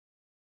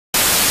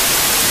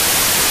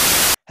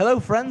Hello,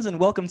 friends, and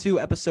welcome to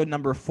episode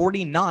number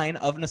 49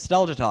 of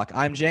Nostalgia Talk.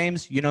 I'm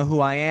James. You know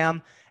who I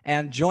am.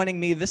 And joining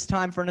me this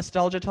time for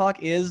Nostalgia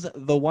Talk is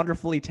the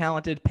wonderfully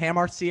talented Pam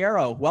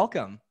Arciero.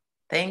 Welcome.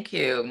 Thank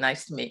you.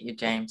 Nice to meet you,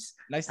 James.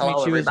 Nice to Hello,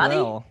 meet you everybody.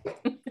 as well.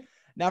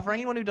 Now, for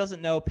anyone who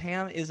doesn't know,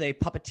 Pam is a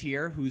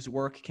puppeteer whose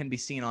work can be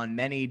seen on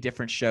many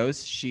different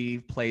shows. She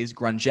plays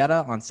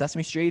Grungetta on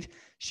Sesame Street.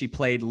 She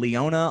played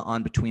Leona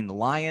on Between the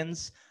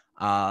Lions.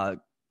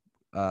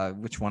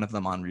 Which one of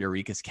them on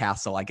Eureka's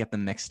Castle? I get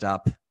them mixed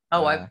up.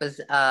 Oh, I was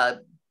a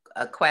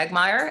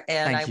Quagmire,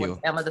 and I was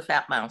Emma the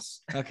Fat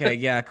Mouse. Okay,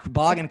 yeah,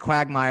 Bog and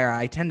Quagmire.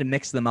 I tend to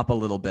mix them up a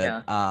little bit.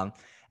 Yeah.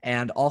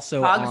 And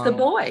also Bog's the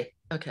boy.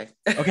 Okay.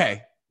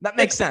 Okay, that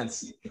makes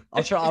sense.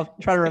 I'll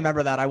try to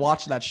remember that. I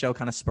watched that show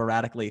kind of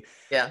sporadically.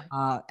 Yeah.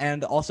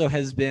 And also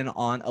has been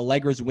on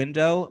Allegra's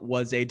Window,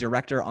 was a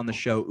director on the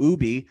show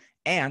Oobi,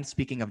 and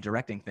speaking of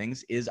directing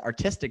things, is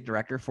artistic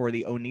director for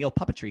the O'Neill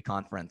Puppetry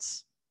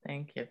Conference.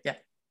 Thank you. Yeah.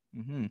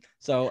 Mm-hmm.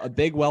 So a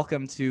big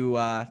welcome to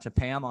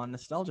Pam on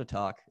Nostalgia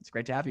Talk. It's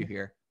great to have you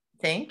here.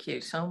 Thank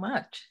you so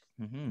much.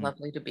 Mm-hmm.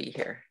 Lovely to be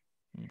here.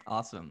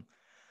 Awesome.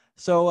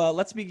 So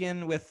let's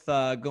begin with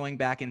going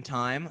back in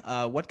time.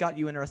 What got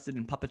you interested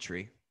in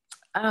puppetry?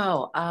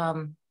 Oh,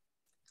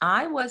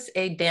 I was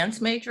a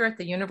dance major at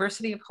the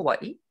University of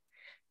Hawaii,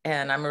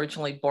 and I'm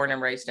originally born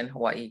and raised in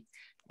Hawaii.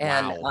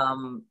 And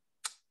wow.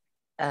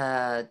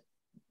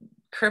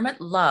 Kermit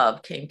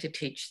Love came to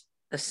teach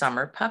the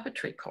summer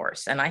puppetry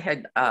course. And I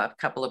had a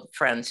couple of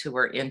friends who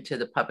were into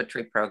the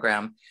puppetry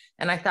program.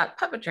 And I thought,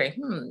 puppetry,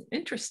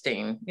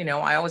 interesting. You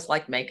know, I always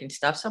like making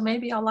stuff, so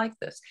maybe I'll like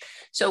this.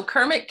 So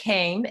Kermit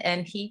came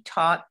and he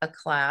taught a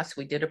class.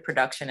 We did a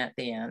production at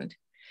the end.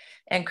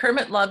 And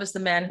Kermit Love is the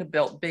man who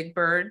built Big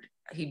Bird.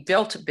 He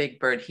built Big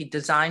Bird. He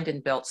designed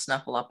and built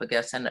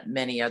Snuffleupagus and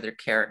many other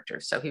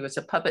characters. So he was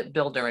a puppet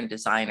builder and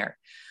designer.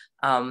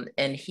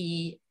 And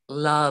he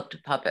loved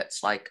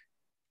puppets, like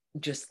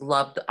just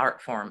loved the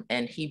art form,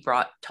 and he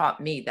taught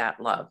me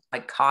that love. I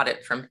caught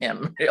it from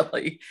him,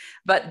 really.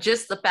 But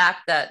just the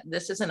fact that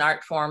this is an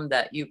art form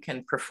that you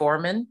can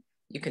perform in,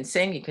 you can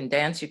sing, you can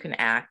dance, you can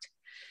act,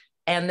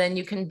 and then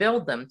you can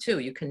build them too.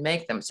 You can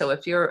make them. So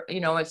if you're,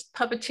 as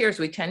puppeteers,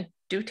 we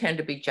tend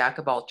to be jack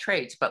of all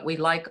trades, but we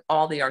like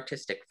all the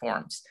artistic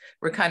forms.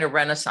 We're kind of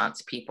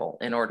Renaissance people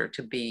in order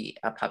to be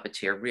a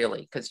puppeteer,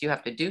 really, because you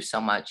have to do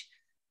so much.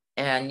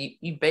 And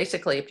you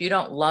basically, if you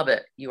don't love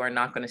it, you are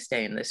not going to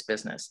stay in this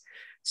business.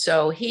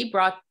 So he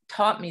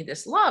taught me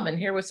this love, and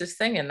here was this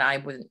thing, and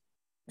I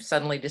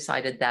suddenly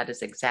decided that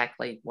is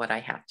exactly what I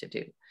have to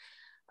do.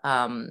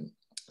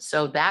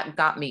 So that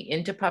got me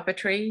into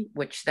puppetry,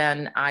 which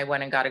then I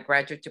went and got a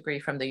graduate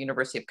degree from the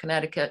University of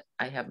Connecticut.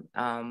 I have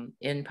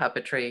in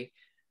puppetry,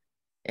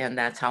 and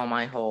that's how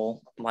my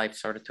whole life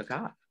sort of took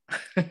off.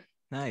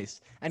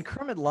 Nice. And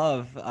Kermit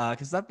Love,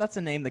 because that's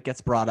a name that gets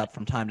brought up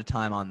from time to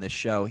time on this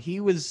show. He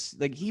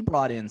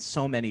brought in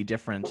so many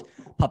different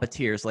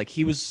puppeteers. Like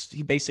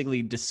he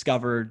basically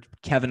discovered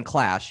Kevin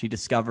Clash. He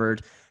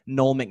discovered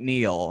Noel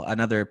McNeil,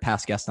 another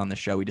past guest on the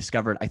show. He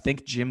discovered, I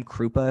think, Jim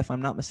Krupa, if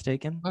I'm not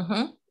mistaken.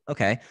 Mm-hmm.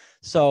 Okay.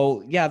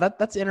 So yeah,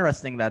 that's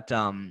interesting that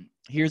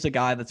here's a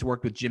guy that's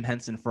worked with Jim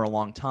Henson for a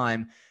long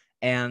time.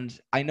 And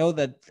I know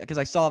that because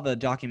I saw the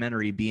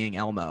documentary Being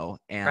Elmo,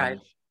 and right.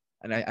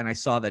 And I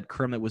saw that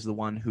Kermit was the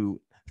one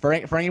who, for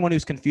anyone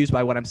who's confused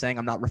by what I'm saying,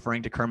 I'm not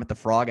referring to Kermit the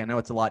Frog. I know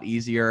it's a lot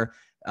easier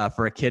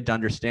for a kid to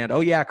understand. Oh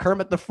yeah,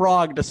 Kermit the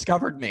Frog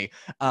discovered me.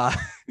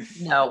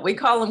 No, we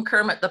call him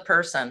Kermit the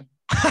person.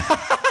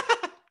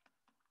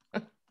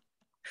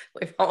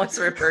 We've always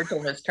referred to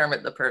him as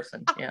Kermit the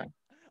person. Yeah,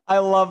 I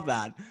love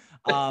that.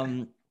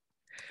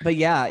 But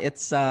yeah,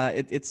 it's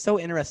so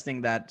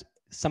interesting that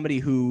somebody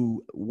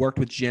who worked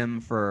with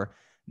Jim for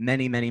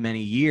many, many,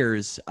 many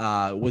years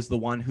was the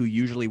one who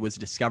usually was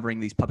discovering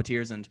these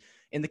puppeteers. And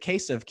in the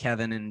case of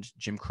Kevin and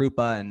Jim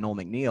Krupa and Noel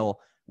McNeil,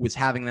 was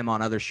having them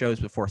on other shows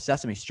before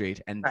Sesame Street.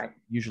 And right.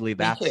 Usually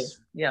that's... Me too.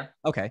 Yeah.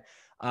 Okay.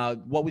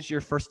 What was your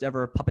first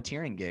ever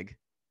puppeteering gig?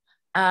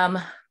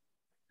 My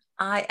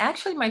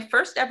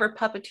first ever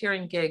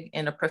puppeteering gig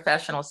in a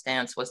professional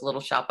stance was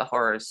Little Shop of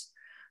Horrors.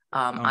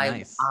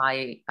 Nice.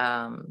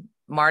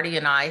 Marty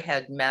Robinson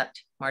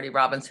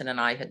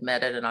and I had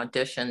met at an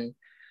audition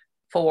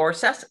for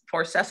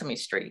Sesame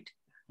Street.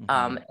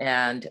 Mm-hmm.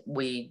 And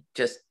we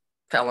just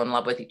fell in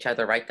love with each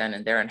other right then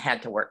and there and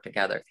had to work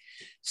together.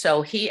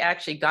 So he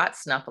actually got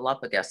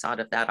Snuffleupagus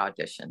out of that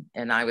audition.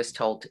 And I was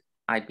told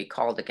I'd be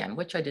called again,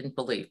 which I didn't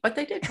believe, but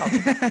they did call me.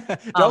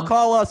 Don't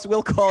call us,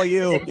 we'll call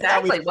you.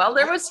 Exactly. Yeah, well,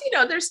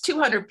 there's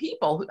 200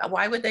 people.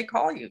 Why would they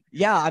call you?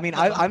 Yeah, I mean,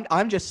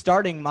 I'm just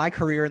starting my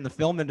career in the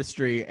film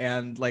industry,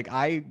 and like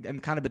I am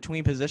kind of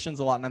between positions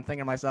a lot, and I'm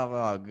thinking to myself,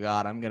 oh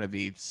God, I'm gonna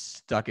be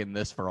stuck in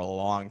this for a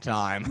long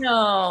time.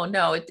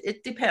 No,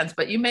 it depends,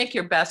 but you make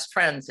your best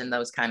friends in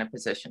those kind of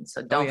positions,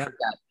 so don't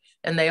forget.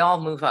 And they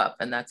all move up,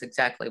 and that's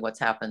exactly what's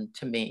happened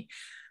to me.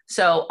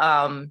 So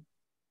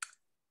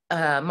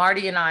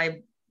Marty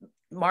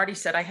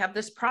said, I have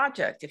this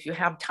project if you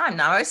have time.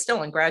 Now I was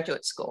still in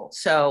graduate school.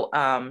 So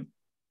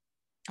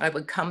I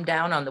would come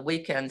down on the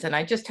weekends and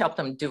I just helped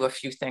them do a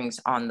few things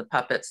on the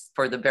puppets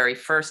for the very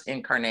first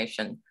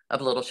incarnation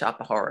of Little Shop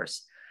of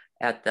Horrors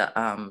at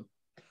the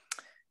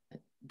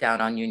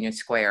down on Union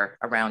Square,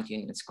 around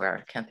Union Square.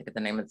 I can't think of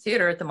the name of the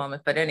theater at the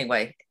moment, but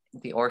anyway,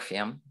 the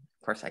Orpheum.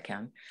 Of course I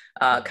can,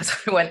 because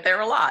I went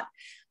there a lot.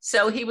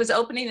 So he was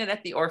opening it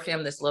at the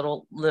Orpheum, this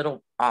little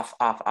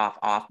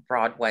off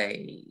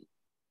Broadway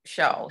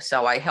show.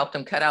 So I helped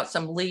him cut out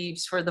some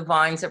leaves for the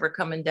vines that were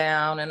coming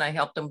down, and I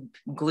helped him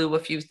glue a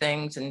few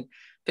things and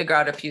figure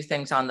out a few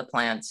things on the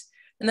plants.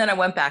 And then I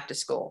went back to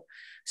school.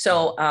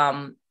 So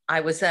I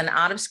was then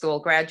out of school,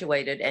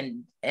 graduated,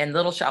 and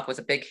Little Shop was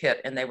a big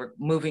hit, and they were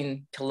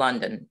moving to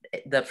London.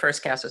 The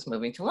first cast was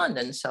moving to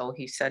London. So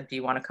he said, do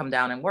you want to come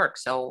down and work?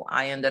 So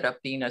I ended up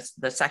being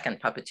the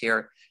second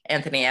puppeteer.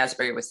 Anthony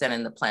Asbury was then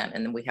in the plant,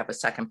 and then we have a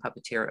second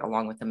puppeteer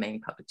along with the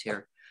main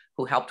puppeteer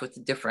who helped with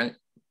the different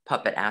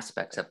puppet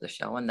aspects of the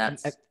show. And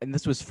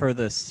this was for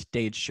the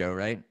stage show,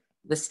 right?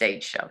 The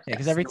stage show. Yeah,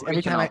 because every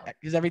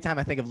time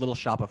I think of Little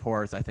Shop of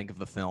Horrors, I think of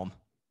the film.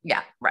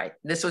 Yeah, right.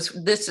 This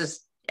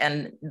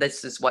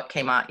is what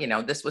came out,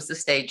 this was the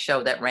stage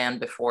show that ran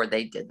before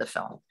they did the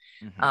film.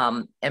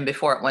 And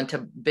before it went to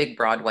big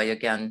Broadway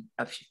again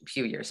a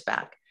few years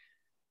back.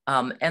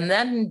 And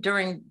then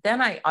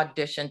I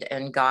auditioned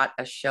and got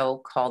a show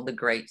called The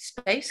Great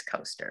Space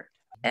Coaster,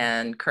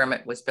 and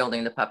Kermit was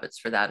building the puppets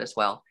for that as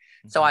well.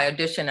 So I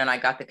auditioned and I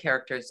got the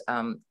characters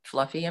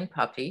Fluffy and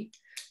Puffy,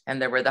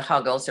 and there were the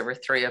Huggles. There were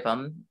 3 of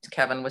them.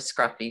 Kevin was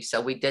Scruffy.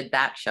 So we did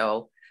that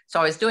show. So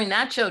I was doing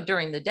that show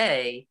during the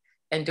day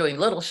and doing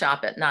Little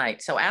Shop at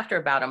night. So after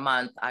about a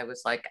month, I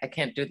was like, I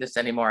can't do this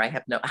anymore.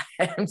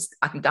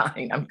 I'm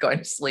dying. I'm going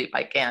to sleep.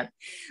 I can't.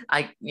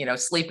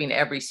 Sleeping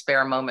every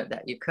spare moment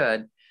that you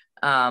could,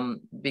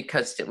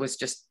 because it was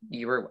just,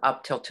 you were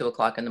up till 2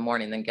 o'clock in the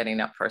morning, then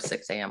getting up for a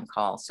 6 a.m.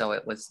 call. So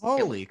it was.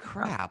 Holy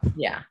crap.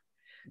 Yeah.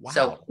 Wow.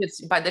 So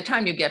by the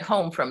time you get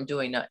home from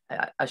doing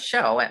a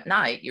show at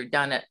night, you're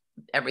done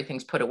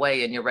everything's put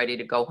away and you're ready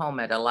to go home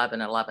at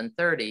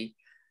 11:30.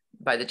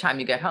 By the time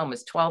you get home,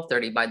 it's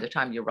 12:30. By the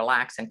time you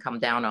relax and come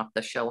down off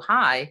the show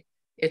high,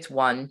 it's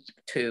 1,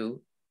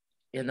 2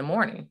 in the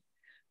morning.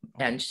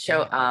 And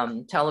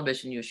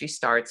television usually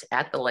starts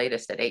at the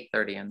latest at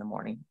 8:30 in the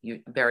morning.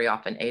 Very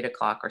often 8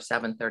 o'clock or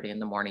 7:30 in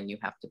the morning, you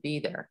have to be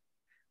there.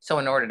 So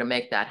in order to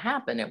make that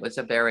happen, it was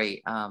a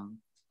very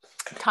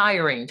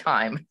tiring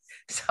time.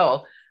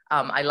 So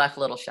I left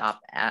Little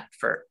Shop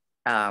after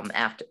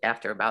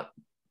about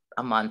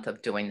a month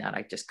of doing that.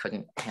 I just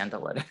couldn't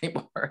handle it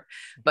anymore.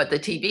 But the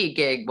TV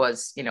gig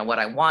was, what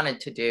I wanted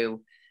to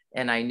do,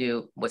 and I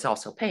knew was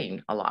also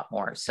paying a lot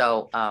more.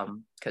 So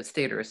because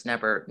theaters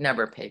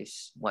never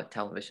pays what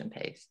television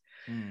pays.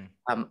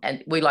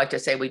 And we like to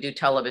say we do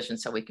television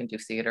so we can do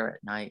theater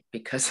at night,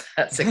 because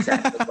that's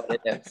exactly what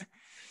it is.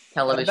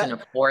 Television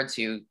affords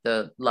you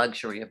the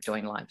luxury of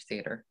doing live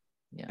theater.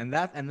 Yeah.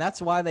 And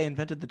that's why they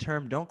invented the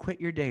term "don't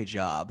quit your day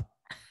job."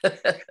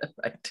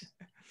 Right.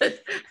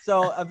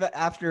 So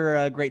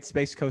after Great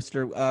Space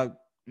Coaster,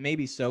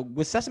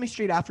 was Sesame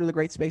Street after the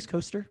Great Space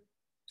Coaster?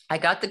 I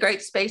got the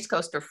Great Space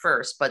Coaster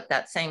first, but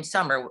that same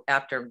summer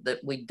after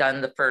we'd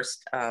done the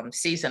first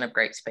season of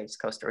Great Space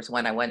Coaster was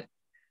when I went,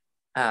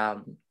 I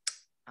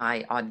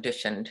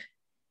auditioned.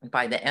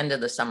 By the end of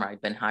the summer,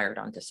 I'd been hired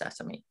onto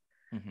Sesame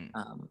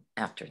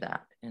after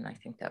that. And I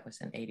think that was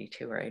in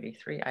 82 or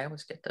 83. I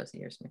always get those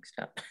years mixed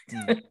up.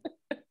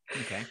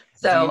 Okay.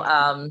 So,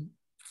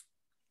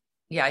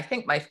 yeah, I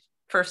think my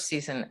first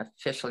season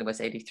officially was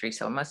 83.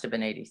 So it must have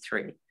been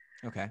 83.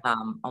 Okay.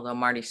 Although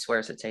Marty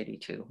swears it's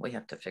 82. We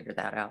have to figure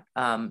that out.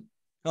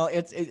 Well,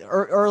 it's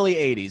early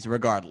 80s,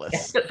 regardless.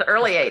 It's the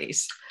early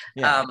 80s.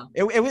 Yeah.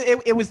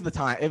 It was the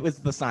time. It was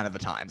the sign of the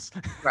times.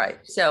 Right.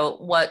 So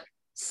what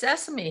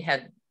Sesame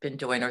had been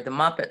doing, or the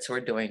Muppets were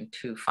doing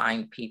to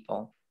find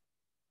people,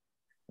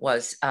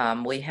 was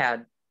we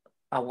had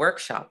a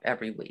workshop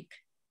every week.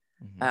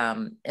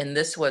 And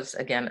this was,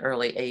 again,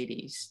 early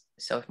 80s.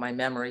 So if my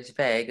memory's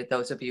vague,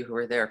 those of you who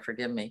were there,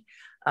 forgive me.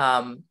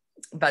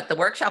 But the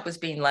workshop was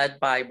being led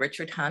by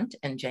Richard Hunt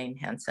and Jane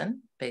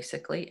Henson,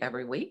 basically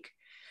every week.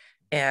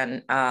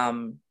 And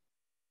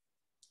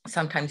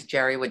sometimes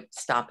Jerry would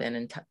stop in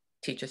and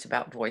teach us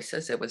about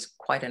voices. It was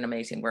quite an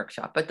amazing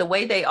workshop. But the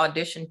way they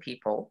auditioned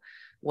people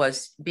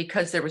was,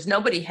 because there was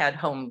nobody had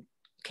home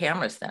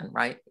cameras then,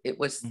 right? It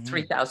was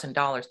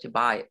 $3,000 to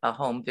buy a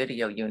home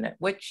video unit,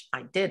 which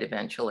I did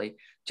eventually,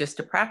 just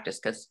to practice,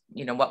 because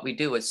what we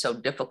do is so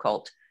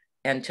difficult,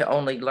 and to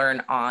only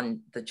learn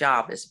on the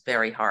job is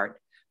very hard.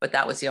 But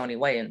that was the only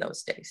way in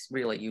those days.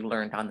 Really, you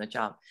learned on the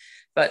job.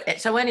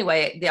 But so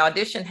anyway, the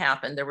audition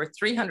happened. There were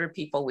 300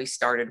 people we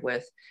started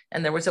with,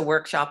 and there was a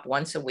workshop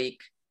once a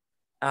week.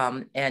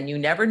 And you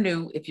never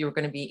knew if you were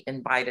going to be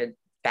invited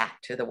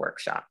back to the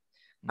workshop.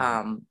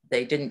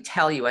 They didn't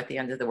tell you at the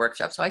end of the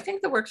workshop. So I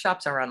think the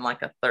workshops are on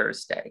like a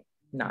Thursday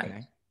night.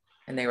 Okay.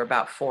 And they were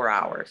about 4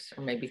 hours,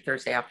 or maybe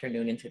Thursday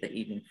afternoon into the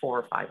evening, 4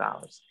 or 5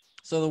 hours.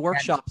 So the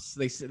workshops,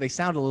 they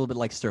sound a little bit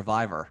like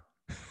Survivor.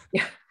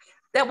 Yeah.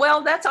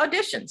 Well, that's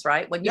auditions,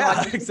 right? When you Yeah,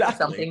 audition for exactly.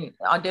 something,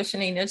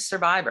 auditioning is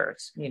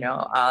Survivors.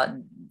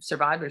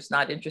 Survivor's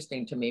not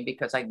interesting to me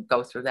because I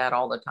go through that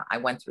all the time. I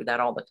went through that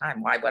all the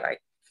time. Why would I?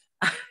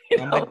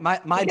 My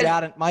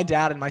Because,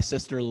 dad and my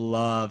sister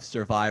love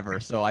Survivor,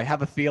 so I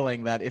have a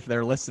feeling that if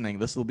they're listening,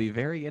 this will be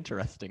very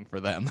interesting for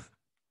them.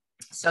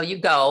 so you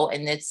go,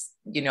 and it's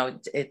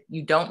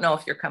you don't know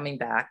if you're coming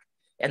back,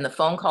 and the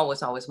phone call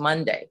was always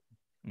Monday.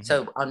 Mm-hmm.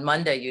 So on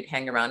Monday you'd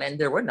hang around, and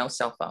there were no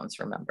cell phones.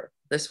 Remember,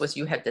 this was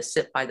you had to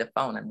sit by the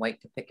phone and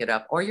wait to pick it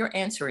up, or your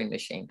answering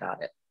machine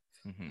got it.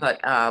 Mm-hmm. But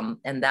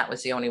and that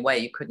was the only way.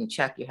 You couldn't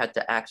check. You had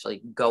to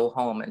actually go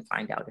home and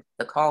find out if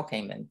the call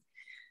came in.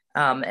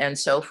 And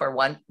so for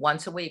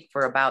once a week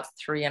for about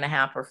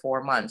 3.5 or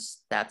 4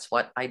 months, that's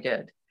what I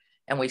did.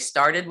 And we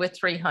started with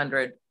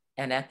 300.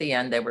 And at the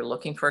end, they were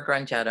looking for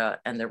Grungetta,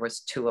 and there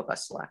was 2 of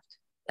us left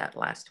that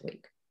last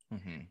week.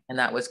 Mm-hmm. And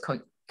that was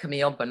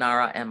Camille,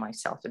 Bonara, and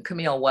myself. And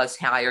Camille was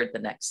hired the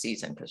next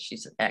season because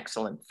she's an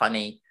excellent,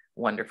 funny,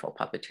 wonderful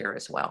puppeteer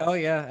as well. Oh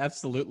yeah,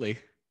 absolutely.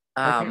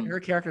 Her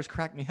characters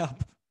crack me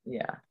up.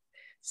 Yeah.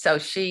 So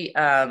she,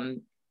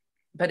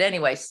 but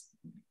anyways,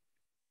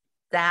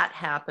 that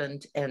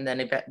happened. And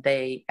then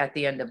they, at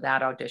the end of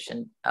that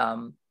audition,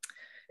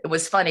 it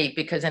was funny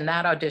because in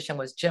that audition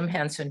was Jim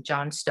Henson,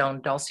 John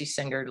Stone, Dulcie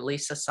Singer,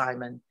 Lisa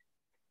Simon.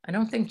 I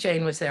don't think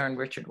Jane was there and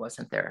Richard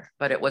wasn't there,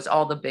 but it was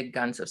all the big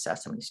guns of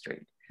Sesame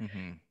Street.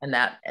 Mm-hmm.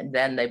 And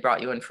then they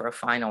brought you in for a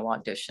final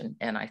audition.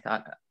 And I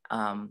thought,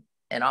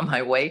 and on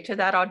my way to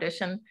that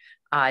audition,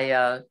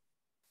 I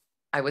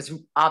was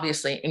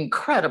obviously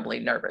incredibly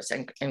nervous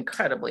and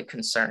incredibly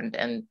concerned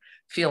and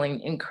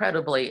feeling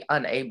incredibly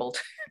unable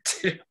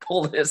to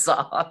pull this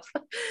off.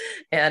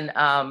 And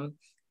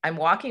I'm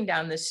walking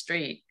down the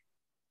street,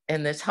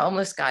 and this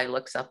homeless guy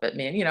looks up at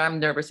me, and I'm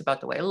nervous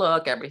about the way I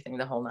look, everything,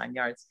 the whole 9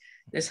 yards.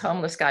 This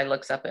homeless guy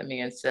looks up at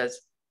me and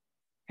says,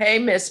 "Hey,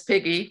 Miss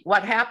Piggy,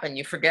 what happened?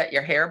 You forget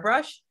your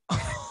hairbrush?"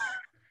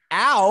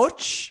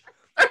 Ouch.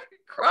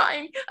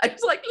 Crying. I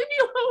was like, "Leave me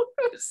alone."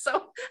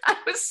 I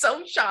was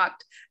so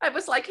shocked. I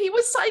was like, he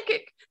was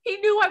psychic. He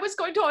knew I was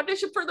going to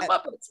audition for the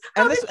Muppets.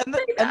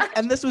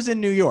 And this was in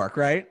New York,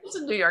 right? It's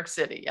in New York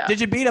City. Yeah. Did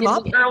you beat him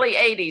up? In the early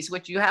 80s,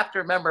 which you have to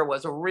remember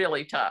was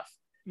really tough.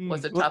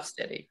 Was a tough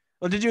city.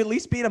 Well, did you at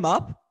least beat him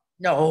up?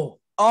 No.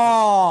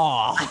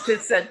 Oh, I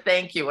just said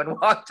thank you and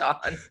walked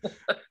on.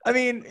 I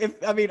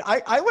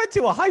went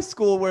to a high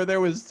school where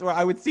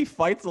I would see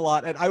fights a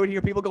lot, and I would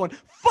hear people going,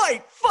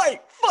 "Fight,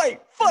 fight,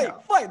 fight, fight, no.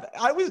 Fight."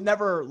 I was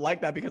never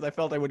like that because I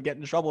felt I would get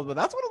in trouble, but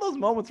that's one of those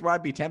moments where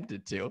I'd be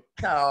tempted to.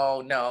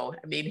 No.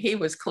 I mean, he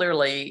was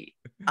clearly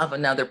of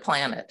another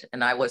planet,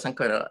 and I wasn't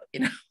gonna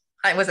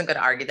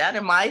argue that.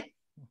 And my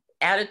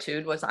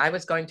attitude was I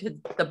was going to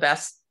the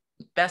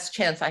best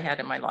chance I had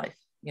in my life,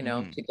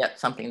 to get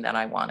something that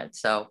I wanted.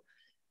 So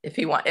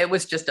it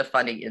was just a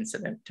funny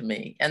incident to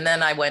me. And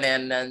then I went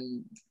in,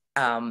 and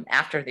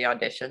after the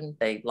audition,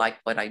 they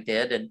liked what I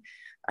did. And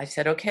I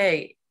said,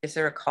 "Okay, is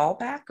there a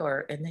callback?"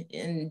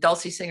 And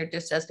Dulcie Singer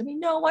just says to me,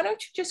 "No, why don't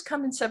you just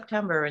come in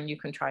September and you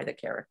can try the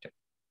character?"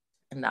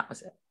 And that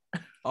was it.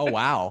 Oh,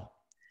 wow.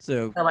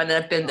 So and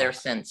I've been there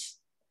since,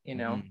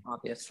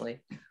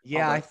 obviously.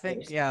 Yeah, I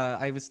think,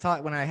 I was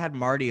taught when I had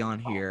Marty on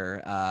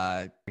here,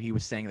 he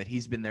was saying that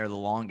he's been there the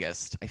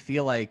longest. I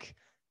feel like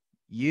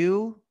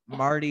you,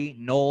 Marty,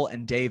 Noel,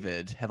 and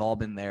David have all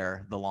been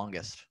there the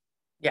longest.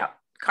 Yeah.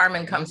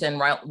 Carmen comes in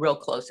real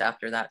close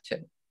after that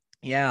too.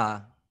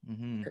 Yeah.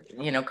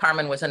 Mm-hmm.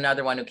 Carmen was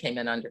another one who came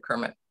in under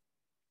Kermit.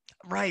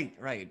 Right.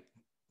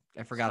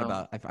 I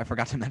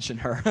forgot to mention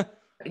her.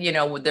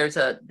 There's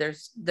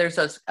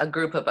a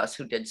group of us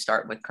who did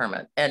start with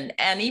Kermit, and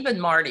even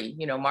Marty.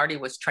 Marty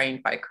was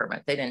trained by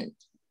Kermit. They didn't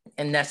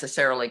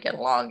necessarily get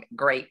along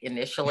great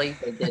initially.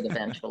 They did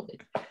eventually,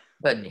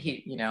 but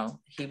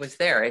he was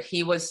there.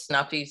 He was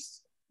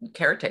Snuffy's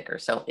caretaker.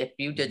 So if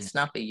you did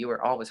Snuffy, you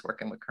were always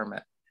working with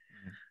Kermit.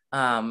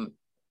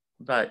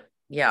 But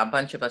yeah, a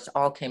bunch of us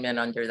all came in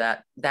under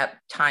that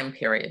time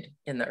period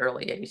in the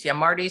early 80s. Yeah,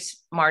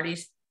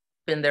 Marty's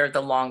been there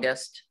the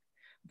longest.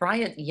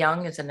 Bryant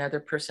Young is another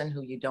person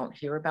who you don't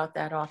hear about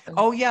that often.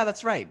 Oh, yeah,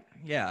 that's right.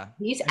 Yeah.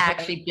 He's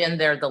actually been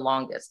there the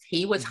longest.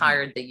 He was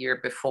hired the year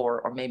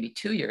before, or maybe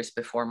 2 years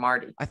before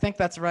Marty. I think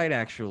that's right,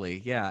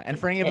 actually. Yeah. And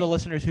for any of the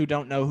listeners who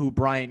don't know who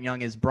Bryant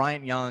Young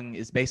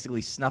is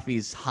basically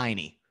Snuffy's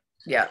Heine.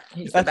 Yeah.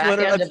 He's the back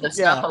end of the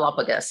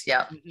Snuffleupagus.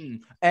 Yeah. Mm-hmm.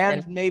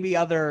 And maybe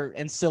other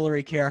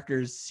ancillary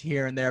characters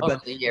here and there,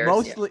 but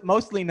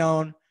mostly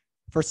known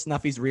for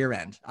Snuffy's rear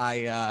end.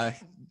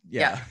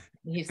 Yeah.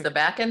 He's the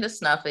back end of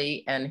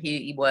Snuffy, and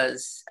he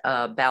was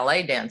a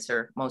ballet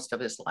dancer most of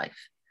his life.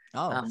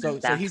 Oh,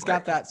 so he's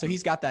got that. So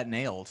he's got that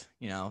nailed,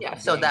 Yeah.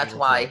 So that's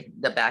why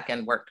the back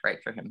end worked right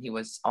for him. He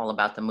was all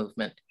about the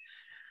movement,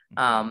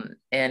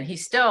 and he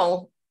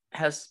still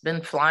has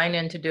been flying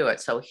in to do it.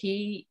 So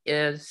he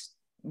is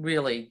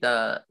really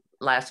the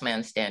last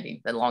man standing,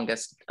 the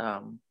longest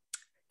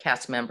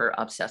cast member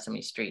of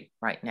Sesame Street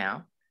right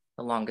now,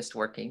 the longest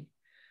working.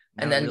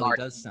 And then really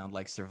Marty does sound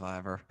like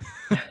Survivor.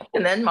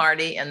 And then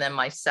Marty, and then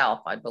myself.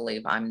 I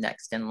believe I'm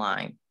next in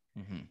line.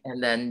 Mm-hmm.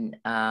 And then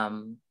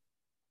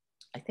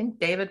I think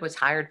David was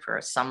hired for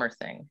a summer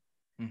thing.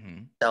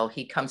 Mm-hmm. So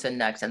he comes in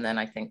next, and then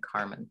I think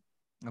Carmen.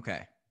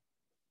 Okay.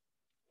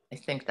 I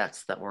think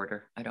that's the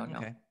order. I don't know.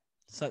 Okay.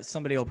 So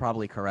somebody will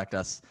probably correct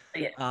us.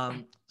 Yeah.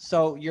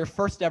 So your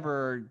first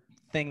ever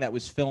thing that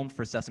was filmed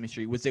for Sesame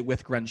Street, was it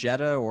with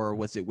Grungetta, or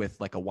was it with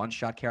like a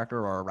one-shot character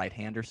or a right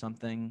hand or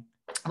something?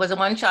 It was a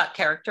one-shot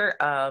character.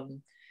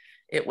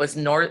 It was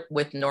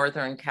with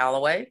Northern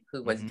Calloway,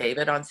 who was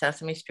David on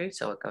Sesame Street,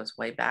 so it goes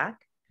way back.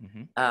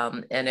 Mm-hmm.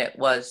 And it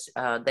was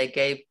they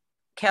gave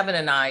Kevin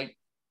and I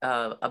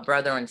a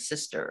brother and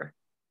sister,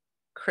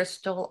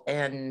 Crystal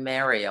and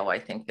Mario, I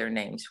think their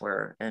names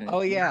were. And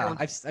Oh yeah,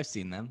 I've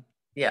seen them.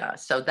 yeah,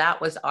 so that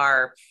was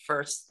our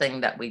first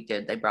thing that we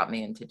did. They brought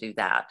me in to do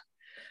that.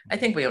 I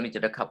think we only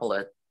did a couple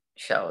of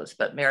shows,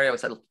 but Mario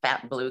was a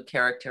fat blue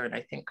character, and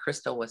I think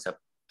Crystal was a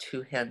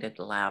two-handed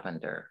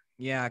lavender.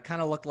 Yeah, it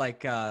kind of looked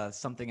like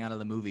something out of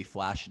the movie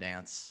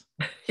Flashdance.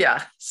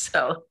 Yeah,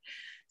 so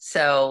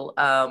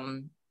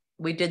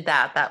we did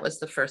that. That was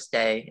the first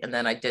day, and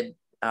then I did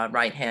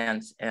right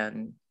hands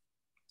and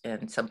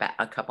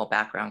a couple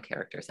background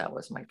characters. That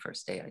was my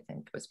first day. I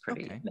think it was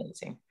pretty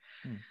amazing.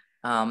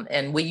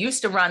 And we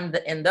used to run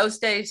in those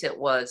days. It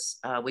was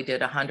we did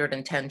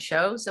 110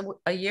 shows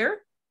a year,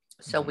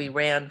 so we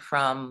ran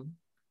from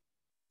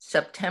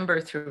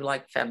September through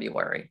like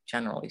February.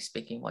 Generally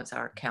speaking, was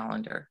our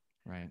calendar.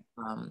 Right.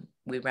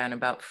 We ran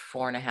about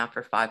 4.5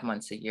 or 5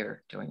 months a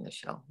year doing the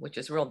show, which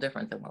is real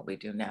different than what we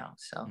do now.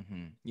 So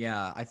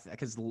yeah,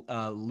 because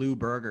Lou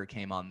Berger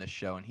came on this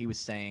show, and he was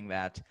saying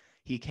that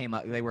he came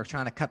up. They were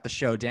trying to cut the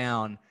show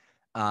down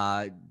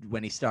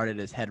when he started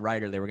as head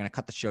writer. They were going to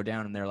cut the show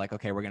down, and they're like,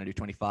 "Okay, we're going to do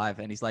 25."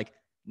 And he's like,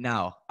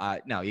 "No,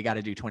 you got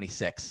to do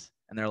 26."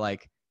 And they're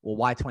like, "Well,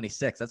 why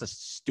 26? That's a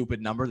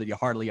stupid number that you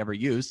hardly ever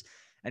use."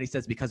 And he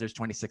says, "Because there's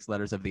 26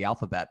 letters of the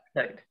alphabet."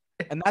 Right.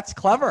 And that's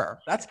clever.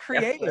 That's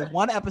creative.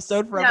 One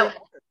episode for every.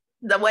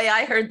 The way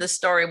I heard the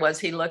story was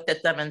he looked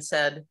at them and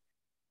said,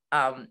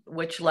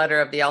 "Which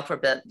letter of the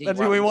alphabet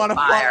do we want to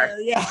fire?"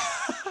 Yeah,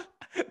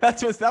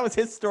 that was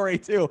his story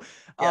too.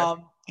 Yes.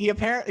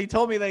 He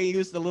told me that he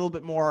used a little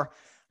bit more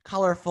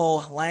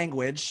colorful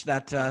language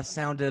that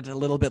sounded a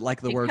little bit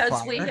like the word fire.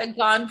 Because we had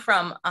gone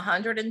from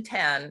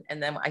 110,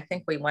 and then I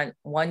think we went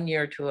 1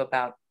 year to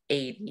about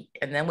 80,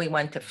 and then we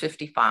went to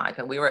 55,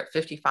 and we were at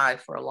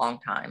 55 for a long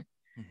time.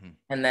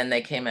 And then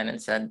they came in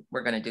and said,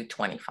 "We're going to do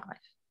 25."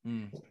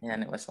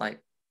 And it was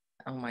like,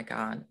 oh my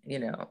God,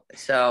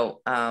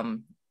 So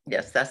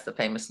yes, that's the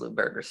famous Lou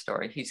Berger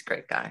story. He's a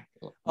great guy.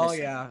 Oh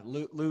yeah,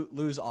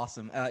 Lou's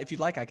awesome. If you'd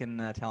like, I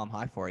can tell him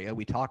hi for you.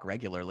 We talk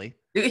regularly.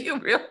 Do you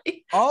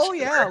really? Oh Sure.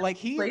 yeah, like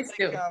Please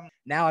do.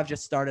 Now I've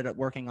just started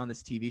working on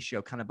this TV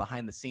show, kind of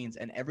behind the scenes,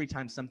 and every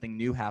time something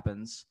new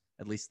happens,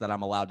 at least that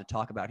I'm allowed to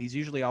talk about, he's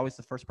usually always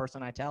the first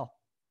person I tell.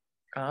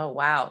 Oh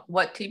wow,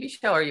 what TV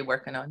show are you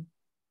working on?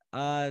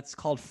 It's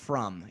called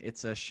From.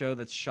 It's a show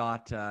that's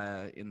shot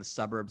in the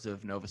suburbs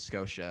of Nova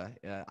Scotia.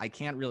 I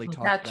can't really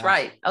talk. That's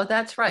right. Oh,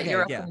 that's right. Okay,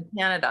 You're up in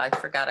Canada. I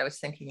forgot. I was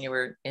thinking you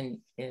were in.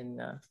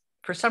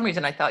 For some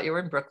reason, I thought you were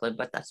in Brooklyn,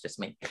 but that's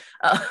just me.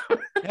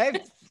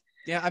 Hey,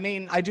 yeah, I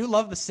mean, I do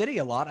love the city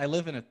a lot. I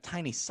live in a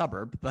tiny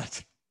suburb,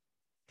 but.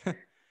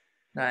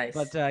 Nice.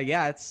 But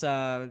yeah,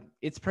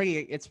 it's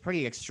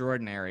pretty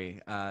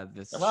extraordinary.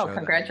 This. Well,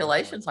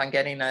 congratulations on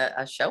getting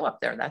a show up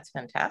there. That's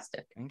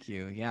fantastic. Thank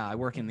you. Yeah, I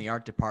work in the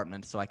art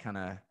department, so I kind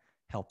of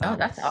help out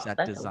with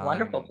set design. A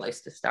wonderful place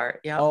to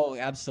start. Yeah. Oh,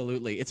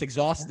 absolutely. It's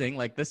exhausting.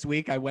 Like this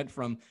week, I went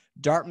from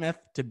Dartmouth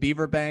to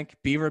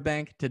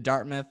Beaverbank to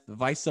Dartmouth,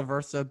 vice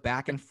versa,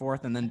 back and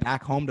forth, and then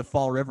back home to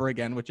Fall River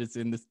again, which is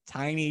in this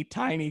tiny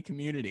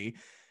community.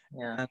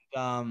 Yeah.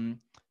 And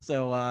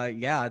so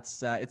yeah,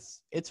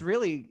 it's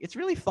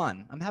really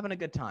fun. I'm having a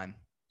good time.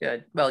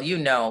 Good. Well,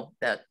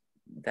 that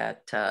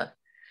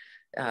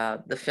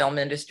the film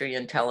industry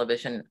and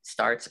television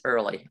starts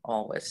early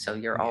always. So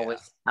you're always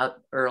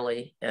out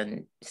early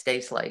and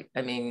stays late.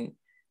 I mean,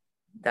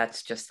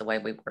 that's just the way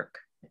we work.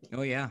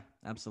 Oh yeah,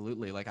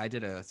 absolutely. Like I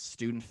did a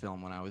student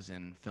film when I was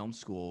in film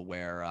school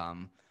where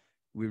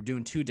we were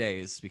doing 2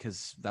 days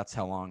because that's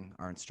how long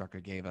our instructor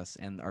gave us.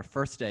 And our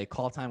first day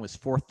call time was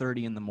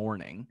 4:30 in the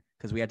morning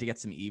because we had to get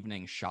some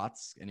evening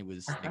shots, and it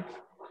was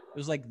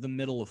like the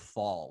middle of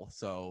fall,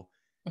 so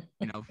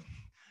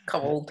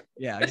cold.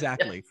 Yeah,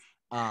 exactly.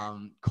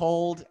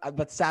 Cold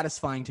but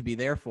satisfying to be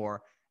there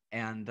for.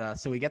 And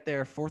so we get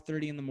there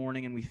 4:30 in the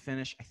morning, and we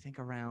finish I think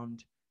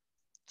around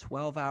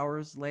 12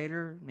 hours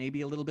later,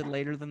 maybe a little bit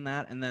later than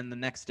that. And then the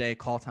next day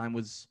call time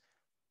was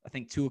I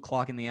think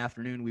 2:00 in the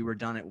afternoon. We were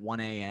done at 1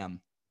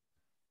 a.m.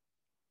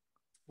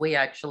 We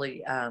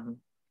actually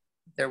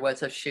there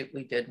was a shoot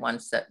we did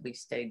once that we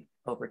stayed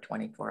over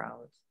 24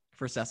 hours.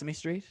 For Sesame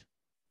Street?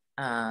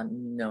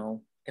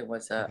 No, it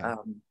was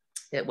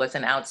it was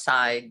an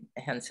outside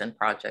Henson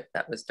project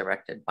that was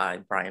directed by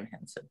Brian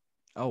Henson.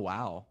 Oh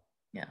wow.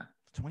 Yeah.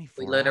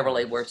 24 We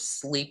literally were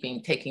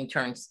taking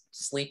turns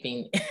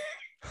sleeping in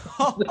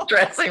the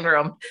dressing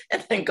room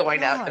and then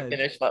going out to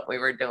finish what we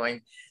were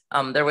doing.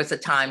 There was a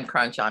time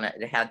crunch on it.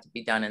 It had to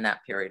be done in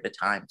that period of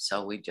time.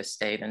 So we just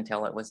stayed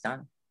until it was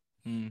done.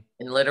 And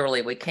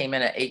literally we came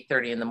in at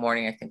 8:30 in the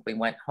morning. I think we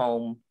went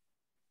home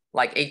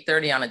like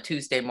 8:30 on a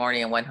Tuesday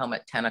morning and went home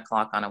at 10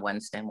 o'clock on a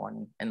Wednesday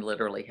morning, and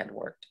literally had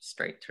worked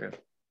straight through.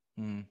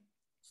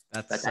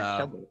 That's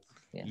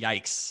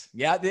yikes.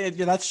 Yeah,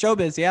 that's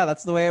showbiz. Yeah,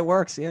 that's the way it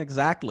works. Yeah,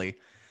 exactly.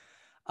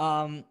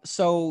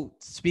 So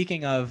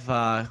speaking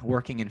of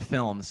working in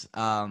films,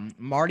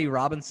 Marty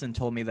Robinson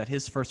told me that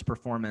his first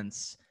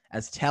performance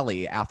as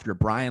Telly after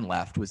Brian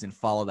left was in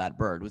Follow That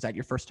Bird. Was that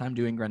your first time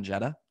doing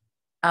Grungetta?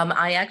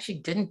 I actually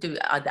didn't do,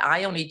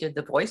 I only did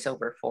the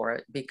voiceover for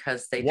it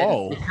because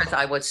because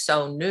I was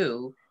so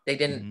new, they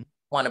didn't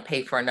want to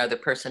pay for another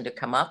person to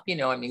come up,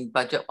 I mean,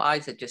 budget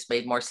wise, it just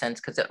made more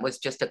sense because it was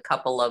just a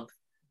couple of,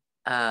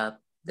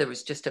 there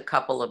was just a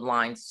couple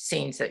of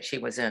scenes that she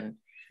was in.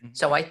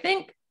 So I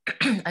think,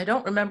 I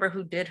don't remember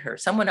who did her.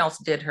 Someone else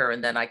did her,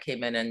 and then I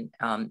came in and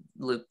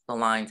looped the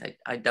lines.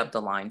 I dubbed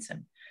the lines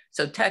in.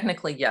 So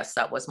technically, yes,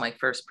 that was my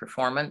first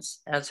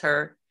performance as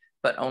her,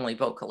 but only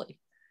vocally.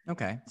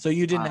 Okay. So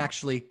you didn't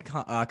actually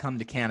come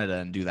to Canada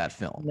and do that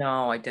film?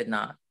 No, I did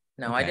not.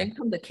 No, okay. I didn't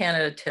come to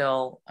Canada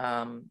till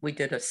we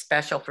did a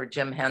special for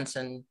Jim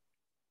Henson.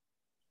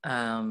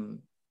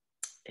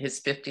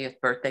 His 50th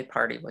birthday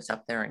party was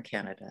up there in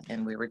Canada,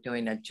 and we were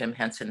doing a Jim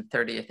Henson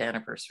 30th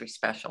anniversary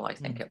special, I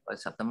think it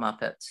was, of the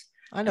Muppets.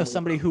 I know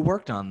somebody who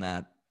worked on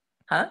that.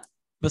 Huh?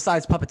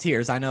 Besides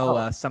puppeteers, I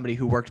know somebody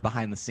who worked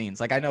behind the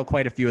scenes. Like, I know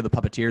quite a few of the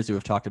puppeteers who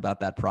have talked about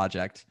that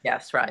project.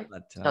 Yes, right.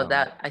 But, so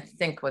that, I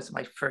think, was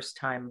my first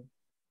time.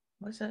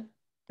 Was it?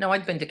 No,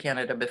 I'd been to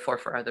Canada before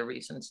for other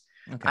reasons.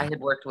 Okay. I had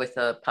worked with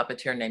a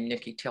puppeteer named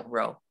Nikki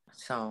Tilrow.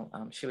 So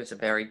she was a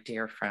very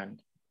dear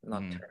friend.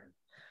 Loved her.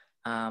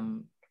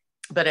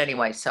 But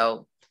anyway,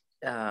 so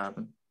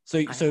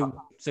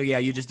yeah,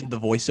 you just did the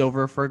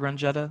voiceover for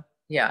Grungetta?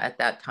 Yeah, at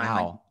that time.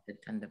 Wow.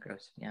 I did the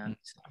gross. Yeah.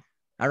 So.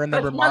 I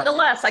remember. But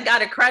nonetheless, I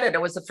got a credit.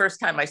 It was the first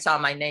time I saw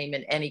my name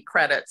in any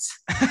credits.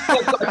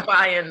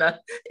 By in the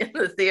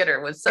theater.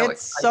 It was so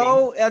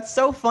exciting. It's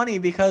so funny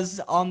because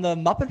on the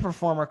Muppet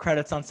Performer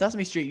credits on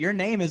Sesame Street, your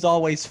name is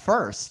always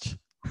first.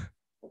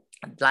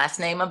 Last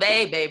name of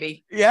A,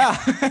 baby. Yeah.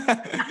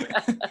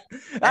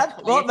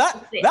 that's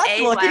lucky.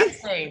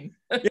 Last name.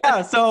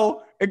 Yeah.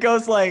 So it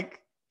goes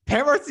like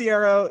Pam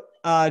Arciero,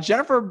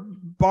 Jennifer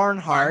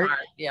Barnhart.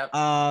 Yep.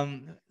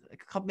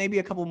 Maybe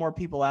a couple more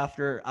people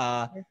after.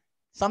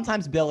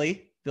 Sometimes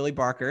Billy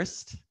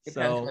Barkhurst.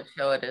 Depends what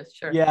show it is.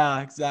 Sure.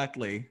 Yeah,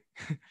 exactly.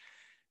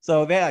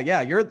 So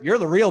yeah, you're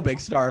the real big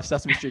star of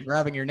Sesame Street for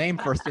having your name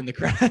first in the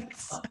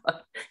credits.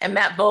 And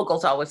Matt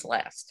Vogel's always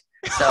last.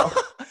 So.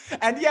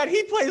 And yet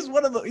he plays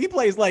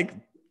like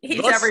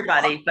he's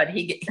everybody, but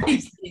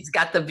he's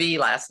got the V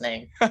last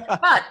name.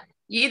 But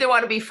you either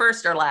want to be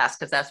first or last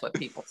because that's what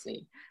people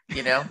see,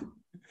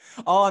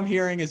 All I'm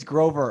hearing is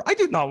Grover. I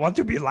do not want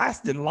to be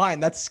last in line.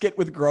 That skit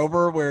with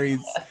Grover where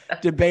he's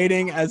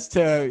debating as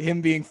to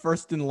him being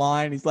first in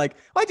line. He's like,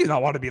 I do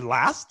not want to be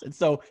last. And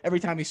so every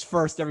time he's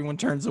first, everyone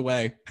turns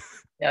away.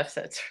 Yes,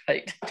 that's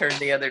right. Turn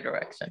the other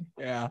direction.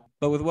 Yeah.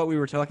 But with what we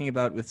were talking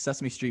about with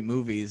Sesame Street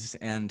movies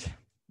and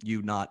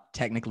you not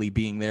technically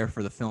being there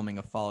for the filming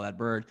of Follow That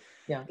Bird.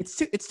 Yeah. It's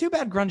too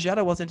bad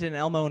Grungetta wasn't in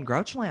Elmo and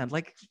Grouchland.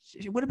 Like,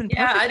 it would have been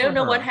perfect. Yeah, I don't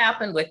know what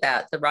happened with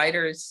that. The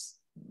writers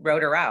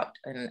wrote her out,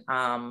 and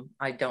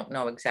I don't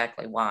know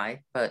exactly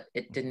why, but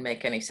it didn't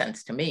make any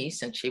sense to me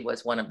since she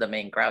was one of the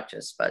main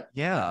Grouches. But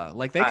yeah,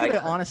 like they could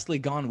have honestly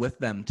gone with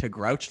them to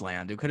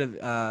Grouchland. It could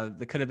have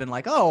they could have been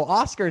like, oh,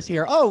 Oscar's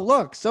here. Oh,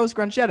 look, so's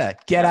Grungetta.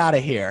 Get out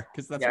of here,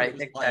 because that's what it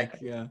was like.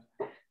 Yeah.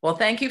 Well,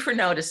 thank you for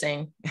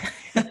noticing.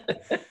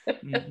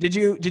 Did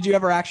you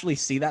ever actually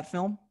see that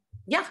film?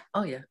 Yeah.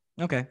 Oh yeah.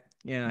 Okay.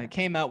 Yeah, it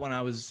came out when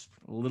I was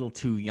a little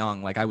too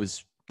young. Like I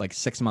was like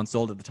 6 months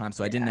old at the time,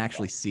 so I didn't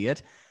actually see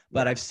it.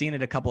 But I've seen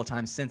it a couple of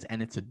times since,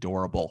 and it's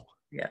adorable.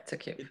 Yeah, it's a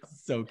cute film.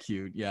 So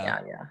cute.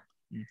 Yeah.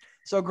 Yeah.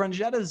 So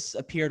Grungetta's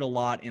appeared a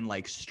lot in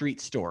like street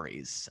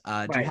stories.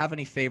 Do you have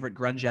any favorite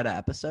Grungetta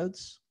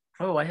episodes?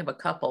 Oh, I have a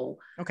couple.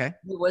 Okay.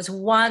 There was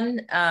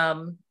one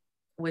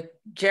with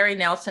Jerry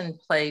Nelson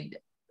played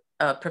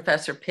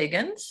Professor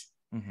Piggins.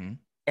 Mm-hmm.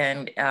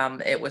 And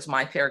it was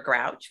My Fair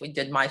Grouch. We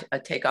did a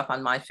takeoff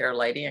on My Fair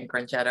Lady, and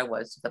Grungetta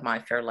was the My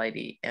Fair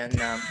Lady.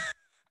 And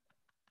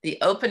the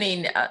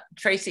opening,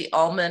 Tracy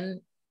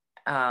Ullman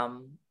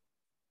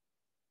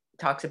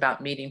talks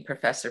about meeting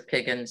Professor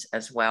Piggins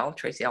as well.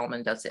 Tracy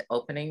Ullman does the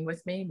opening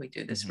with me. We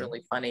do this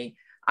really funny,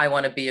 I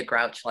want to be a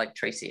Grouch like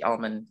Tracy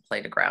Ullman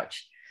played a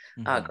Grouch.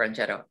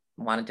 Grungetta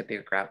wanted to be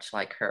a Grouch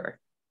like her.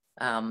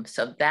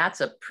 So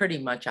that's pretty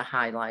much a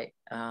highlight.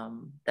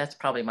 That's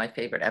probably my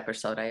favorite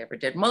episode I ever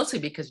did, mostly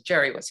because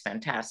Jerry was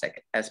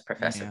fantastic as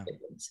Professor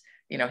Piggins.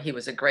 He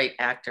was a great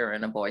actor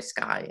and a Boy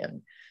Scout,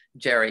 and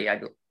Jerry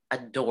I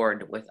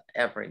adored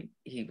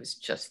he was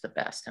just the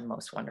best and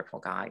most wonderful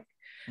guy.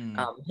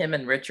 Him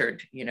and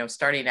Richard,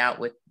 starting out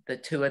with the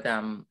two of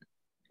them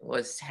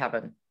was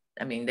heaven.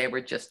 I mean, they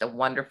were just a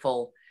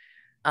wonderful,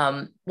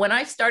 when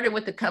I started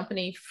with the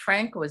company,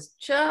 Frank was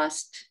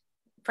just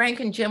Frank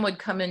and Jim would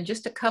come in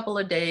just a couple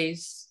of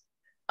days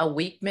a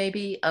week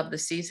maybe of the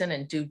season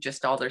and do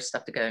just all their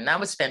stuff together. And that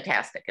was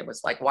fantastic. It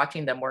was like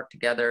watching them work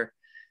together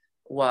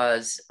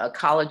was a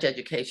college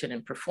education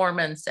in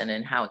performance and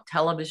in how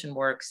television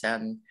works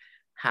and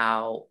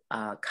how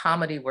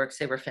comedy works.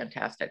 They were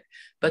fantastic.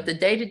 But the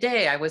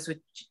day-to-day, I was with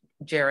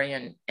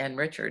Jerry and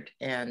Richard.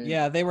 And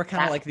yeah, they were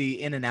kind of like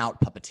the in and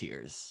out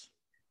puppeteers.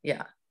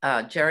 Yeah.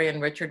 Jerry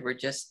and Richard were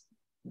just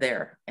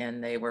there,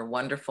 and they were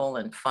wonderful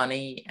and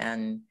funny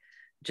and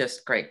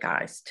just great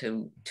guys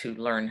to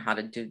learn how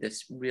to do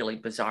this really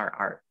bizarre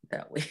art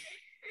that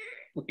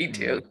we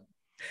do.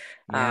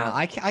 Yeah,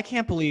 I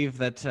can't believe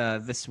that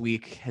this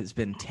week has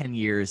been 10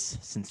 years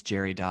since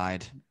Jerry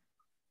died.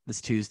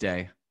 This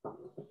Tuesday.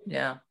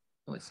 Yeah,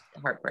 it was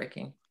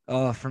heartbreaking.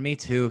 Oh, for me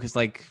too, because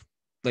like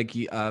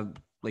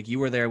you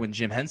were there when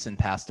Jim Henson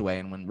passed away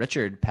and when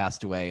Richard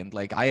passed away, and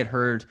like I had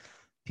heard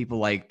people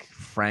like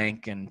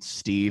Frank and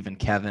Steve and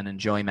Kevin and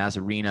Joey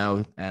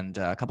Mazzarino and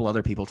a couple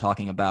other people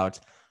talking about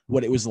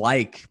what it was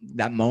like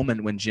that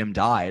moment when Jim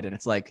died. And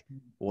it's like,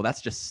 well,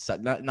 that's just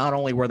not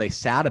only were they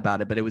sad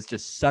about it, but it was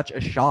just such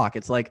a shock.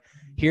 It's like,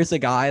 here's a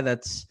guy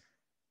that's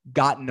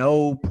got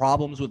no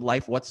problems with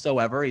life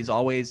whatsoever. He's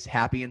always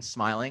happy and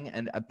smiling.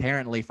 And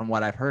apparently from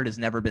what I've heard has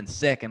never been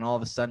sick. And all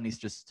of a sudden he's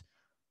just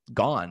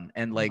gone.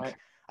 And like,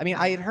 I mean,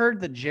 I had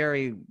heard that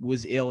Jerry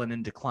was ill and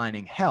in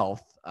declining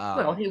health.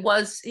 Well, he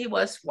was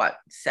what,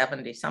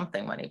 70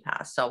 something when he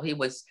passed. So he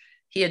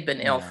had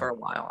been ill for a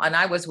while. And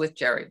I was with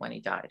Jerry when he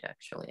died,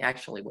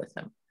 actually with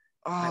him.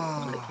 I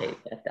was on the Cape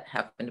that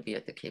happened to be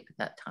at the Cape at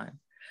that time.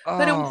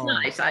 But it was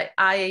nice.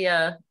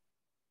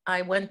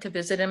 I went to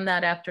visit him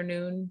that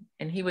afternoon,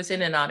 and he was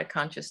in and out of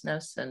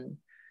consciousness. And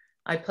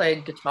I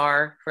played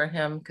guitar for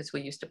him because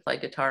we used to play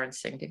guitar and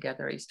sing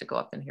together. I used to go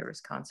up and hear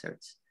his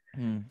concerts.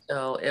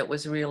 So it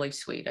was really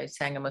sweet. I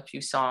sang him a few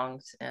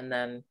songs and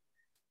then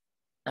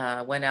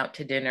went out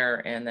to dinner.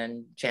 And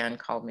then Jan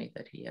called me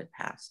that he had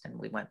passed, and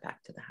we went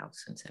back to the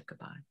house and said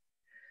goodbye.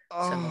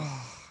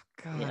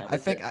 God, yeah, I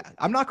think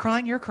I'm not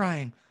crying. You're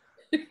crying.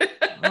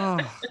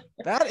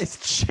 That is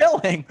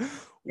chilling.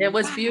 It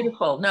was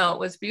beautiful. No, it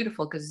was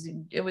beautiful because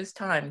it was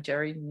time.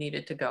 Jerry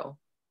needed to go.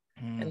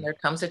 And there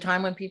comes a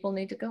time when people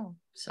need to go.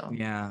 So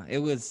yeah, it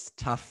was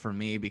tough for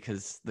me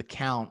because The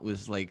Count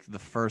was like the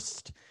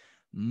first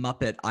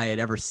Muppet I had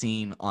ever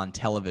seen on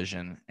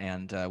television.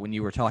 And when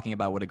you were talking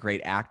about what a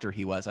great actor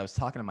he was, I was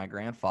talking to my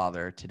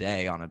grandfather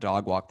today on a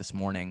dog walk this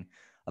morning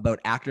about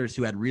actors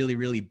who had really,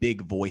 really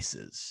big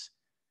voices.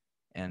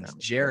 And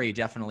Jerry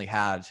definitely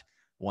had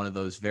one of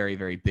those very,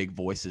 very big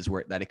voices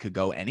that it could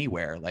go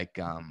anywhere. Like,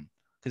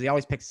 because he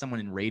always picked someone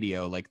in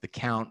radio. Like The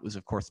Count was,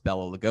 of course,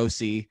 Bela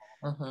Lugosi.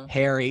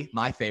 Harry,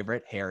 my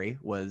favorite, Harry,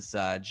 was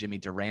Jimmy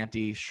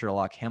Durante.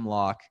 Sherlock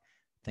Hemlock,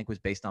 I think, was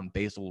based on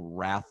Basil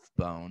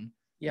Rathbone.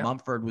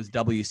 Mumford was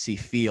W.C.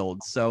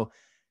 Fields. So,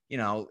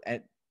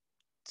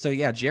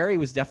 Jerry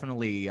was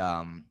definitely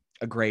a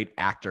great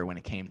actor when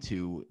it came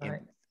to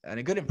and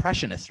a good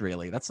impressionist,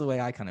 really. That's the way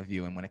I kind of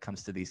view him when it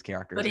comes to these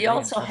characters. But he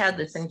also had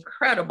this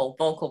incredible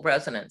vocal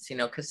resonance,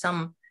 because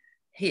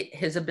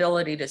his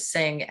ability to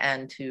sing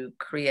and to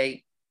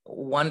create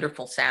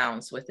wonderful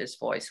sounds with his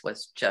voice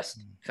was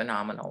just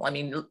phenomenal. I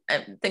mean,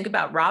 think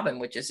about Robin,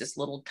 which is this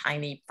little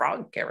tiny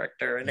frog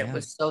character, and it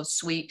was so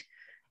sweet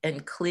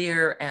and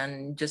clear,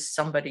 and just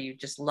somebody you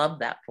just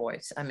loved that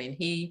voice. I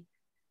mean,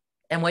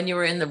 and when you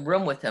were in the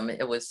room with him,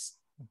 it was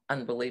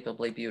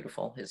unbelievably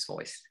beautiful. His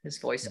voice,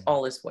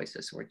 all his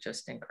voices were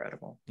just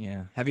incredible.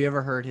 Yeah. Have you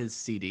ever heard his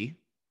CD?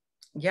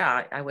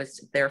 Yeah, I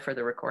was there for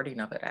the recording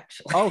of it,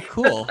 actually. Oh,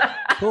 cool.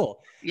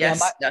 Cool.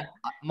 Yes. Yeah,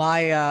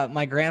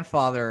 my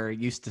grandfather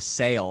used to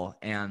sail,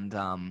 and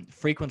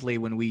frequently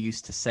when we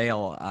used to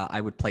sail,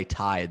 I would play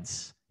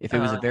tides. If it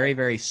was a very,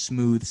 very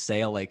smooth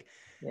sail,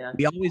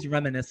 we always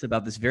reminisce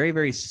about this very,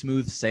 very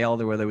smooth sail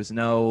where there was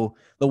the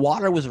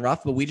water was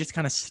rough, but we just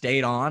kind of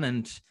stayed on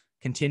and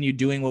continued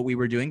doing what we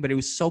were doing, but it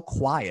was so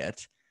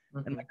quiet.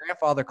 And my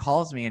grandfather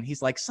calls me and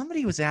he's like,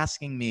 somebody was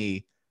asking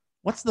me,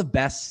 what's the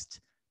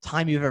best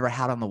time you've ever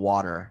had on the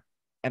water?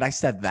 And I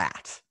said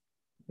that.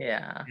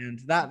 Yeah. And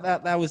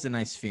that was a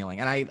nice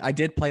feeling. And I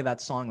did play that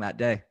song that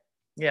day.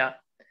 Yeah.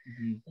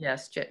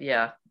 Yes.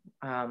 Yeah.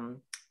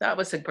 That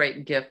was a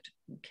great gift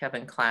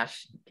Kevin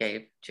Clash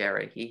gave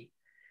Jerry.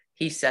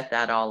 He set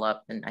that all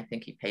up, and I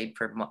think he paid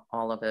for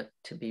all of it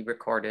to be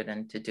recorded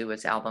and to do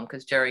his album,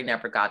 because Jerry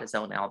never got his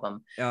own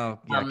album. Oh,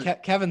 yeah.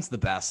 Kevin's the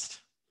best.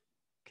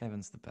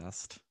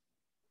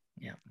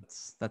 Yeah.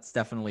 That's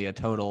definitely a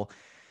total.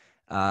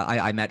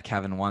 I met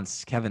Kevin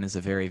once. Kevin is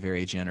a very,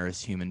 very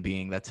generous human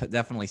being. That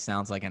definitely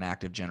sounds like an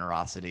act of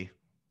generosity.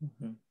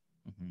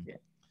 Yeah.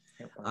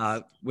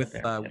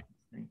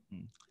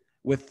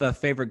 With the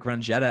favorite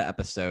Grungetta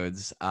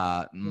episodes,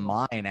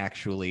 mine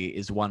actually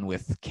is one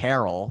with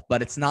Carol,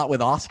 but it's not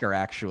with Oscar,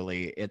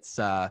 actually. It's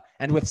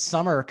and with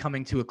summer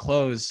coming to a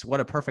close, what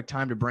a perfect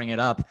time to bring it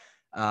up.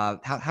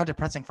 How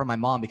depressing for my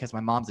mom, because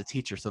my mom's a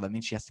teacher, so that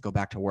means she has to go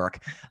back to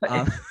work.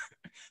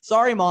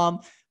 Sorry,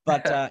 Mom.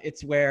 But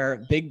it's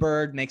where Big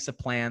Bird makes a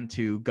plan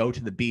to go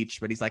to the beach,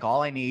 but he's like,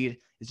 all I need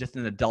is just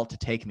an adult to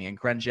take me. And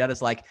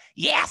Grungetta's like,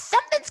 yeah,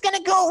 something's going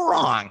to go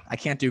wrong. I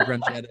can't do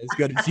Grungetta as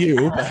good as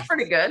you, but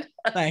pretty good.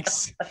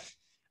 thanks.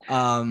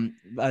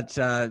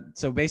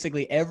 So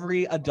basically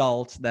every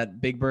adult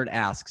that Big Bird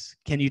asks,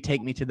 can you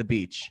take me to the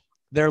beach?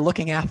 They're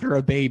looking after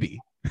a baby.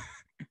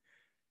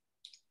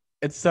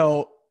 And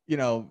so,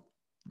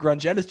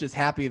 Grungetta's just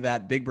happy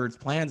that Big Bird's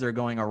plans are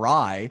going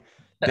awry.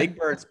 Big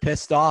Bird's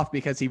pissed off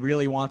because he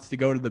really wants to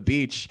go to the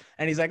beach.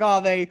 And he's like,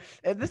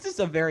 this is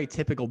a very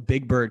typical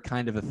Big Bird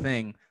kind of a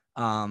thing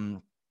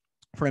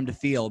for him to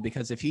feel,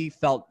 because if he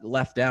felt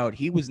left out,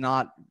 he was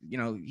not,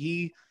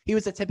 he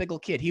was a typical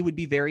kid. He would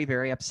be very,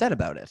 very upset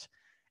about it.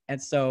 And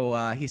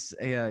so he's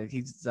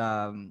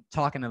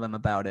talking to them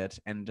about it.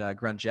 And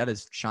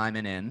Grungetta's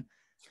chiming in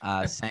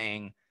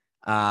saying,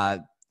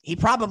 he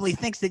probably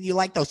thinks that you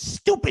like those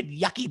stupid,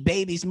 yucky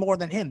babies more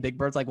than him. Big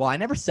Bird's like, well, I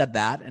never said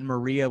that. And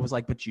Maria was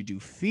like, but you do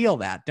feel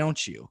that,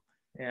 don't you?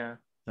 Yeah.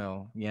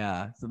 So,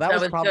 yeah. So that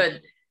was probably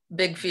good.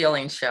 Big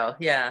feeling show.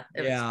 Yeah.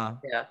 Yeah.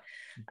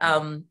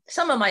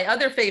 Some of my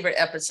other favorite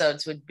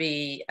episodes would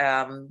be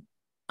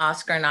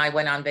Oscar and I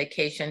went on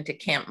vacation to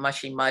Camp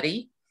Mushy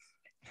Muddy.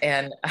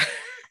 And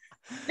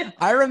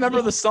I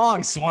remember the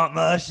song Swamp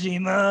Mushy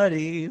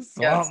Muddy,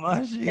 Swamp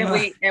Mushy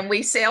Muddy. And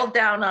we sailed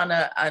down on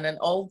an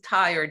old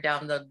tire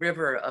down the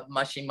river of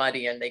Mushy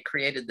Muddy, and they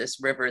created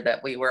this river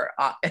that we were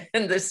on,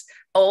 and this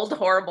old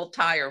horrible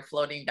tire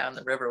floating down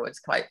the river was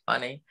quite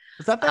funny.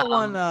 Was that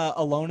one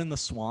Alone in the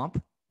Swamp?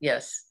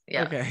 Yes.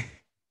 Yeah. Okay.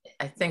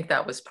 I think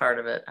that was part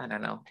of it. I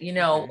don't know.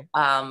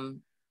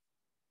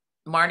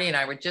 Marty and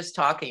I were just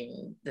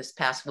talking this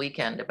past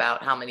weekend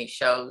about how many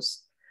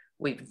shows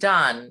we've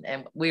done,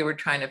 and we were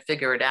trying to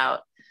figure it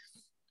out.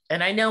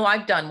 And I know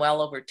I've done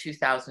well over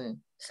 2,000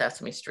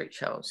 Sesame Street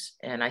shows,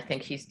 and I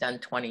think he's done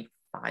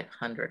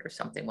 2,500 or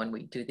something when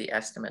we do the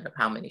estimate of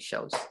how many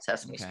shows,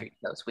 Sesame Street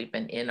shows we've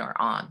been in or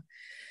on.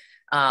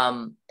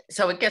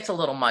 So it gets a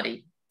little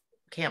muddy,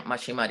 Camp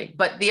Mushy Muddy.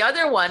 But the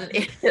other one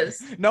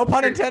is no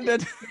pun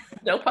intended.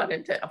 No pun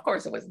intended. Of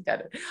course it was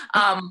intended.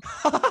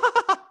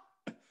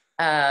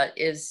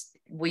 Is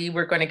we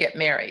were going to get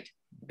married,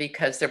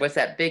 because there was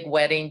that big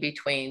wedding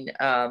between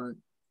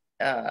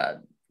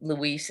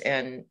Luis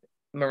and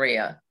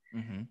Maria.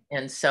 Mm-hmm.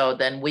 And so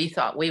then we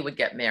thought we would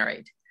get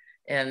married.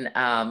 And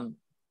I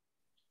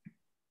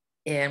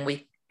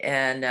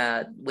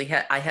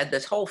had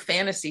this whole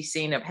fantasy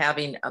scene of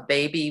having a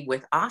baby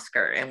with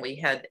Oscar, and we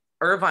had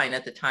Irvine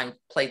at the time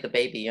played the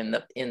baby in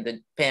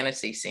the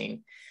fantasy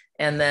scene.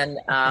 And then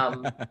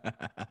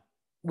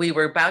we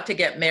were about to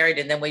get married,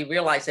 and then we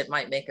realized it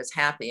might make us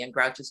happy, and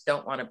Grouches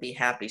don't want to be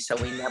happy, so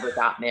we never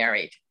got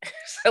married.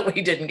 So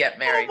we didn't get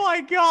married. Oh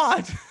my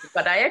God.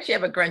 But I actually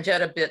have a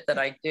Grungetta bit that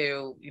I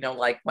do,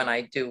 like when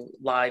I do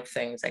live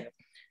things, I go,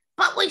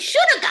 but we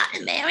should have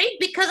gotten married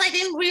because I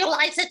didn't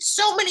realize that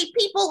so many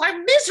people are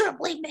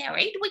miserably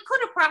married. We could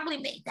have probably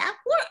made that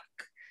work,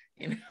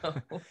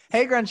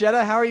 Hey,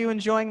 Grungetta, how are you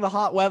enjoying the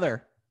hot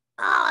weather?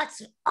 Oh,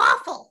 it's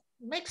awful.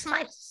 It makes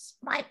my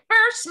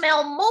fur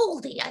smell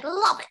moldy. I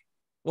love it.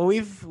 Well,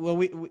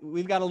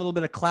 we've got a little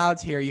bit of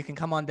clouds here. You can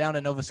come on down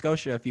to Nova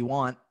Scotia if you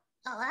want.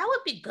 Oh, that would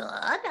be good.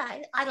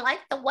 I like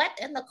the wet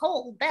and the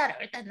cold better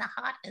than the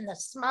hot and the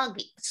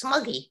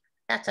smuggy.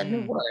 That's a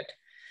new word.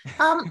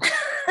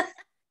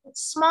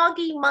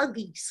 Smoggy,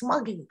 muggy,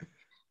 smuggy.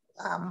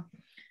 No,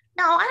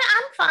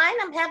 I'm fine.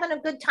 I'm having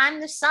a good time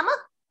this summer.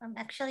 I'm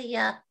actually,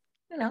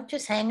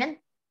 just hanging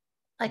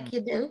like you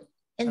do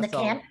in the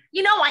can.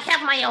 I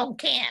have my own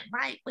can,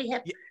 right?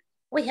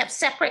 We have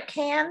separate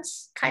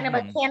cans, kind of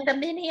a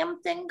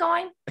condominium thing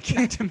going. A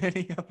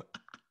condominium.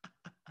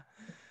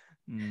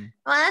 Well,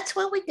 that's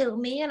what we do,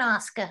 me and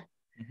Oscar.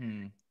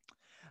 Mm-hmm.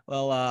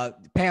 Well,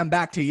 Pam,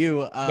 back to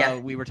you.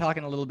 We were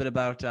talking a little bit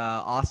about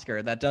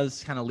Oscar. That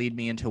does kind of lead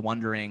me into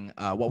wondering,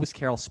 what was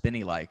Carol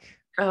Spinney like?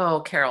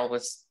 Oh, Carol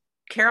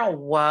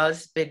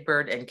was Big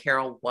Bird, and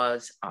Carol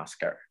was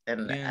Oscar.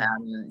 And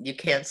you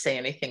can't say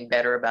anything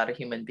better about a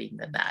human being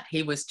than that.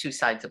 He was two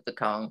sides of the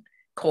coin.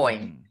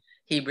 Mm-hmm.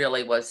 He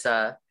really was.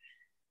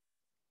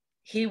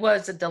 He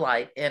was a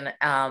delight. And,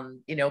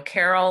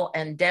 Carol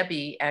and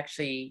Debbie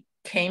actually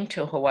came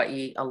to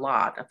Hawaii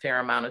a fair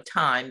amount of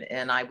time.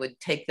 And I would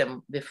take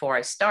them before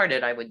I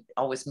started. I would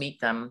always meet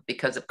them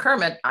because of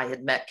Kermit. I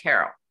had met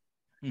Carol.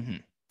 Mm-hmm.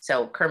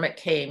 So Kermit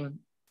came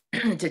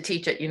to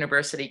teach at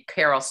university.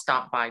 Carol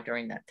stopped by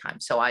during that time.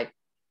 So I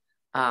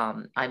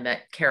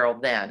met Carol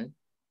then.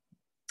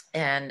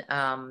 And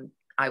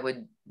I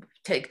would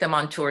take them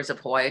on tours of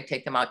Hawaii,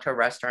 take them out to a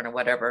restaurant or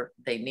whatever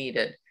they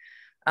needed.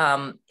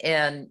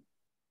 And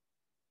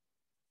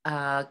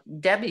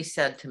Debbie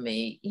said to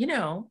me,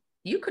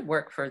 you could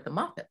work for the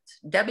Muppets.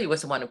 Debbie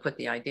was the one who put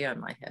the idea in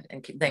my head.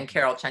 And then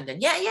Carol chimed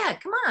in, yeah,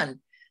 come on.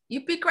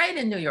 You'd be great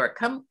in New York.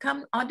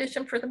 Come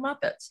audition for the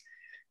Muppets.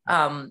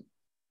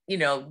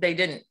 They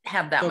didn't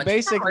have that much. So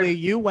basically power.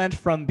 You went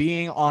from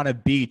being on a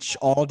beach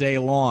all day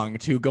long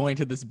to going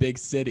to this big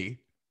city.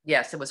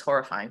 Yes, it was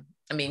horrifying.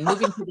 I mean,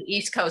 moving to the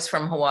East Coast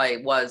from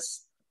Hawaii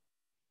was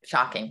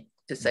shocking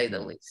to say the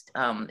least.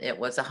 It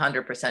was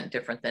 100%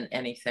 different than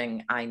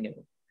anything I knew.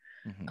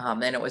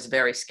 And it was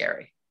very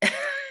scary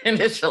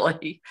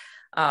initially.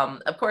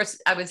 Of course,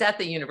 I was at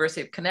the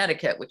University of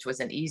Connecticut, which was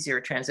an easier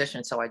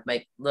transition. So I'd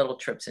make little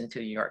trips into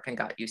New York and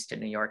got used to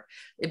New York.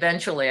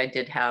 Eventually, I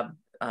did have,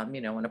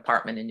 an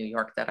apartment in New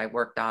York that I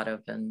worked out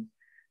of. And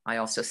I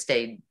also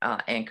stayed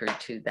anchored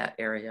to that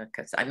area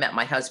because I met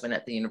my husband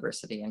at the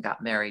university and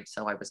got married.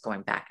 So I was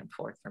going back and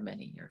forth for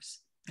many years.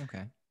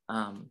 Okay.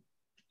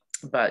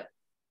 But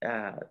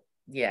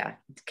yeah,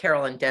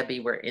 Carol and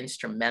Debbie were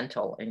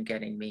instrumental in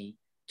getting me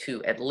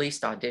to at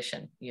least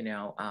audition,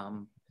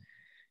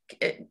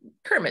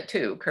 Kermit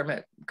too.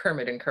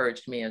 Kermit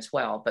encouraged me as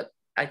well, but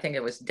I think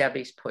it was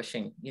Debbie's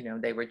pushing.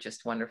 They were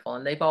just wonderful,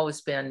 and they've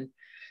always been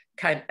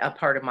kind of a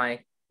part of my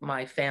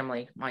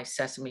family, my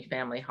Sesame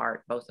family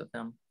heart. Both of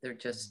them. They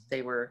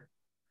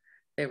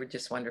were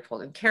just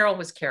wonderful. And Carol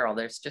was Carol.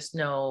 There's just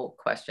no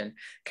question.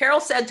 Carol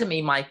said to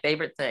me, my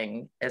favorite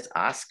thing is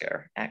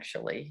Oscar.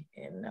 Actually,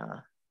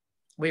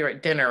 we were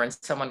at dinner and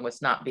someone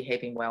was not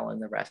behaving well in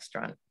the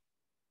restaurant.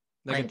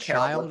 Like a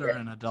child or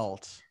an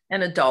adult?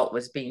 An adult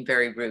was being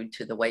very rude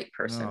to the wait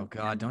person. Oh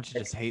God, don't you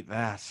just hate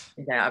that?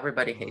 Yeah,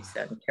 everybody hates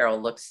that. And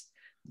Carol looks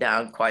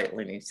down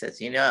quietly and he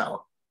says,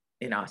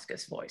 in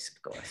Oscar's voice,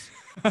 of course.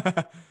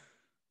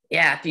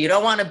 Yeah, if you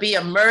don't want to be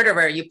a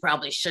murderer, you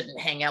probably shouldn't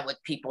hang out with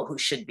people who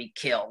should be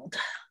killed.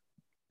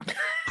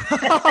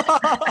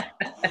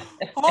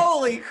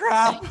 Holy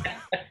crap.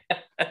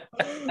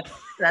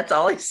 That's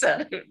all he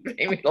said. It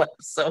made me laugh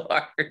so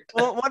hard.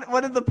 Well,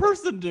 what did the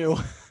person do?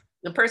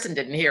 The person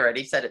didn't hear it.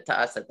 He said it to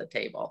us at the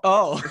table.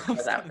 Oh.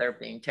 Without there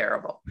being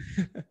terrible.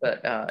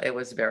 But it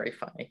was very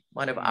funny.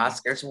 One of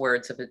Oscar's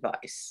words of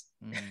advice.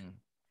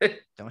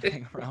 Don't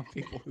hang around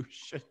people who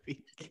should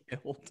be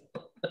killed.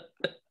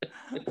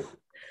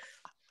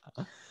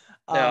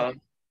 No.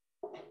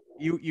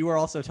 You were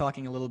also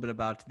talking a little bit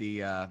about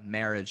the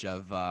marriage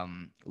of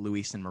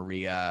Luis and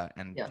Maria,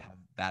 and how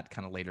that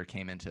kind of later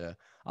came into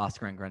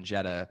Oscar and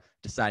Grungetta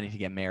deciding to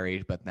get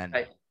married, but then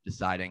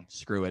deciding,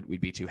 screw it,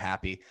 we'd be too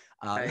happy.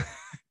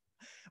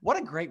 What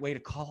a great way to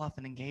call off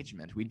an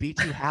engagement. We'd be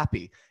too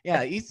happy.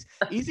 Yeah,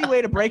 easy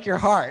way to break your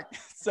heart.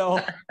 So,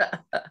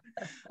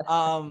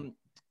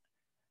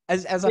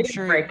 as I'm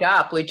sure, break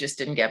up, we just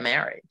didn't get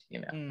married.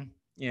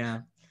 Yeah.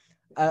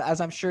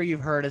 As I'm sure you've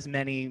heard, as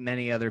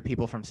many other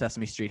people from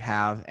Sesame Street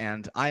have,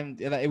 and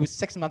it was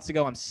 6 months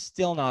ago. I'm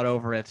still not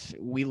over it.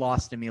 We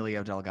lost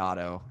Emilio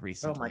Delgado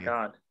recently. Oh my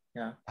God.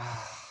 Yeah.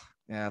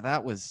 Yeah,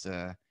 that was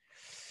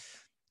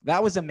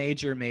a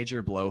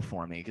major blow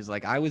for me, because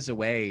like I was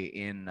away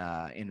in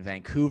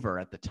Vancouver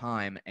at the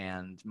time,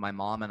 and my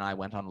mom and I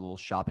went on a little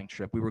shopping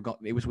trip.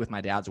 It was with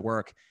my dad's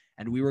work,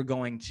 and we were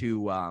going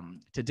to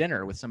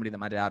dinner with somebody that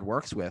my dad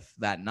works with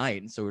that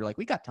night. And so we were like,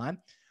 we got time.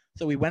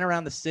 So we went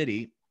around the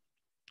city.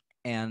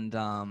 And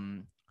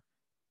I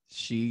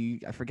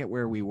forget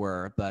where we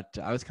were, but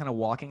I was kind of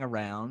walking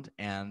around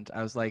and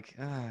I was like,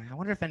 I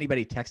wonder if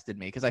anybody texted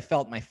me, because I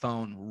felt my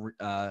phone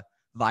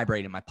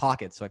vibrate in my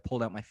pocket. So I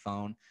pulled out my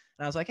phone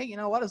and I was like, hey, you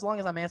know what? As long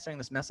as I'm answering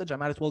this message, I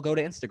might as well go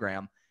to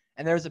Instagram.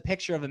 And there was a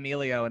picture of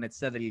Emilio and it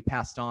said that he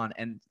passed on.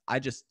 And I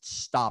just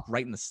stopped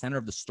right in the center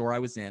of the store I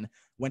was in,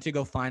 went to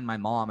go find my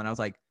mom. And I was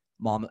like,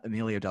 Mom,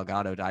 Emilio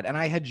Delgado died. And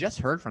I had just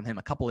heard from him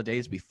a couple of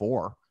days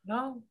before.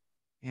 No.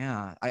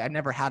 Yeah, I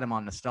never had him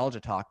on Nostalgia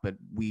Talk, but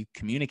we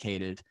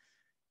communicated.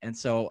 And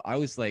so I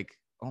was like,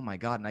 oh my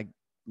God. And I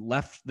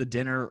left the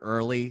dinner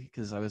early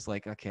because I was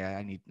like, okay,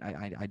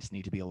 I just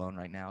need to be alone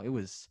right now. It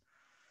was,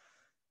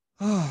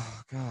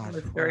 oh God.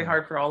 It was very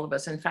hard for all of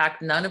us. In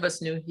fact, none of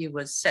us knew he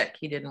was sick.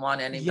 He didn't want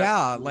any of us.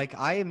 Yeah, like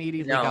I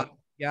immediately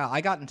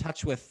I got in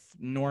touch with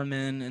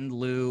Norman and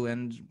Lou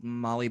and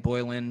Molly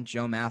Boylan,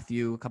 Joe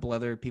Matthew, a couple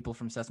other people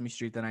from Sesame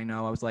Street that I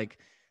know. I was like,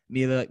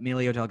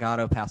 Emilio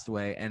Delgado passed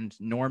away, and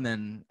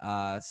Norman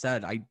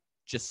said, I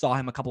just saw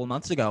him a couple of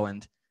months ago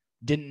and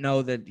didn't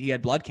know that he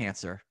had blood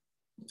cancer.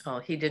 Oh,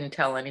 he didn't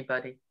tell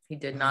anybody. He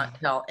did not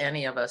tell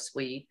any of us.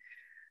 We,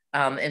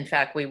 in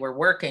fact, we were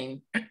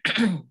working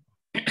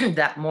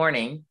that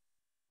morning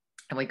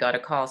and we got a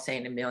call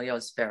saying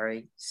Emilio's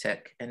very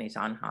sick and he's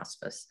on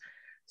hospice.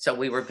 So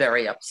we were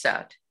very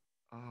upset.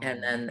 Oh,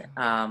 and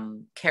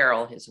then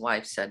Carol, his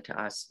wife, said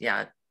to us,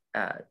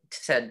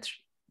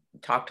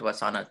 talked to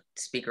us on a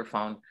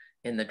speakerphone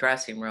in the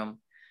dressing room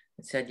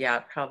and said, yeah,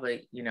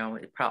 probably,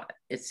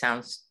 it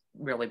sounds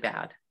really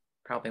bad.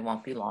 Probably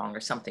won't be long, or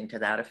something to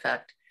that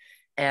effect.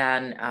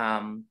 And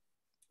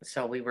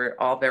so we were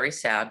all very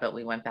sad, but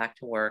we went back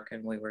to work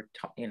and we were,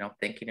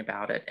 thinking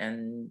about it.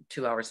 And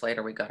 2 hours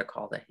later, we got a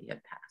call that he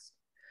had passed.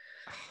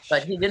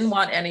 But he didn't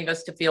want any of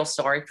us to feel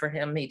sorry for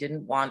him. He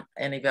didn't want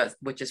any of us,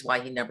 which is why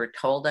he never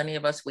told any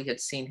of us. We had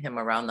seen him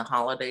around the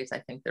holidays. I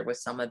think there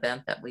was some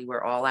event that we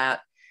were all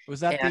at.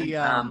 Was that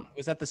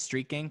the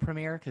Street Gang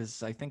premiere?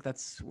 Because I think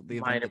that's the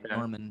event that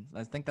Norman.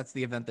 I think that's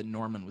the event that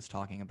Norman was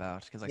talking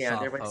about. Because I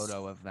saw a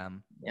photo of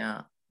them.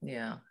 Yeah.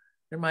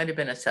 There might have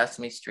been a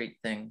Sesame Street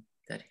thing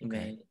that he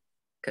made.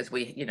 Because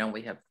we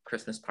have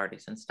Christmas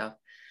parties and stuff.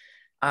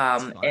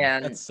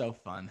 And that's so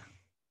fun.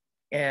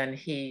 and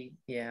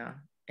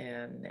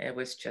and it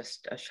was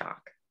just a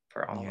shock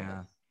for all of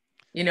us.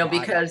 Well,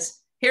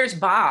 Because here's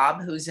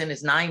Bob, who's in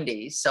his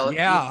 90s. So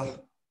yeah.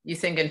 you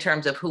think in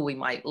terms of who we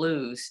might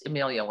lose,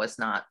 Amelia was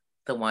not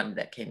the one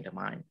that came to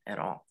mind at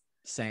all.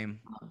 Same,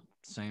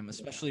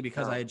 especially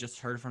because I had just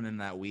heard from him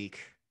that week.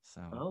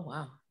 So. Oh,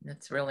 wow.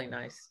 That's really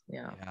nice.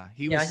 Yeah. Yeah.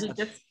 He was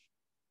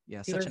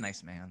such a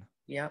nice man.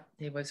 Yep.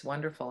 He was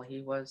wonderful.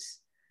 He was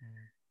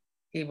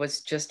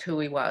just who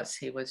he was.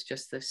 He was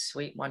just this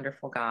sweet,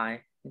 wonderful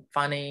guy,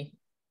 funny,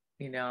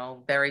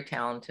 very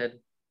talented.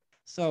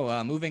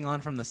 So moving on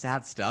from the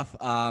sad stuff,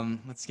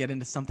 let's get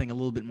into something a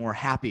little bit more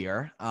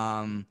happier.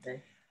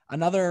 Okay.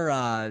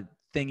 Another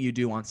thing you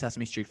do on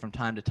Sesame Street from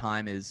time to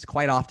time is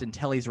quite often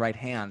Telly's right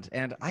hand.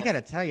 And I got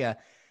to tell you,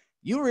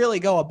 you really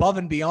go above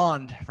and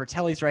beyond for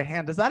Telly's right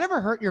hand. Does that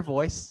ever hurt your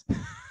voice?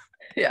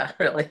 Yeah,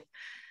 really.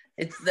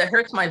 That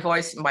hurts my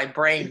voice and my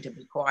brain to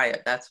be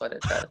quiet. That's what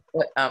it does.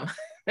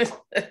 But,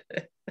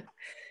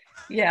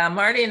 yeah,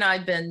 Marty and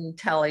I've been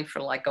Telly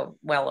for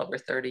well over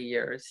 30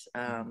 years.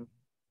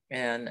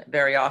 And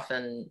very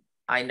often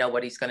I know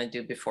what he's going to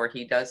do before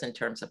he does in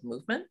terms of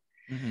movement.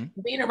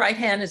 Mm-hmm. Being a right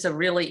hand is a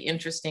really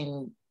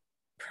interesting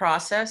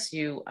process.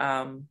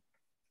 A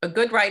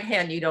good right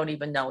hand, you don't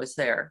even know is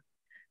there,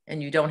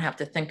 and you don't have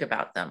to think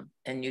about them,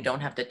 and you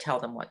don't have to tell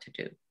them what to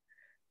do,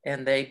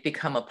 and they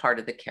become a part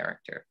of the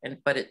character.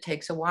 But it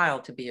takes a while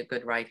to be a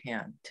good right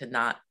hand, to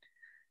not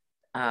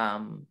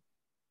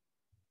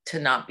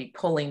be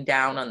pulling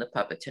down on the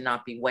puppet, to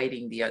not be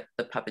weighting the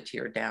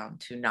puppeteer down,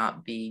 to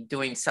not be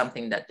doing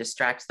something that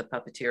distracts the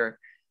puppeteer,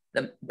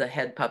 the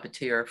head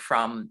puppeteer,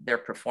 from their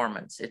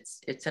performance.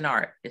 It's an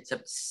art. It's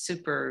a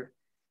super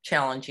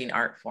challenging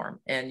art form,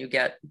 and you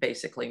get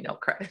basically no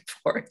credit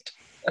for it.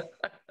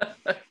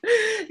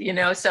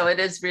 So it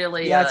is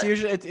really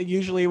it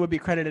usually would be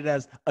credited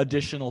as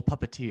additional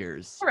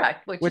puppeteers,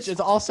 correct, which is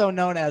also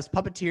known as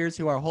puppeteers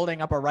who are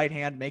holding up a right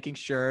hand, making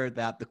sure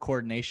that the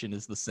coordination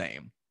is the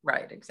same.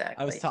 Right,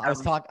 exactly. I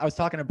was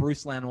talking to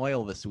Bruce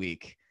Lanoyle this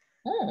week,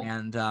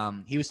 and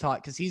he was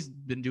talking because he's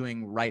been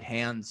doing right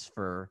hands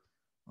for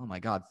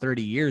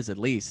 30 years at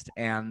least,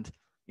 and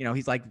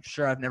he's like,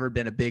 sure, I've never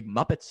been a big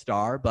Muppet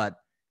star, but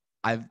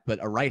a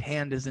right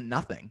hand isn't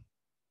nothing.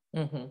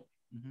 Mm-hmm.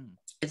 Mm-hmm.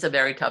 It's a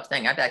very tough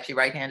thing. I've actually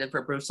right-handed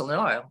for Bruce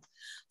Lanoyle.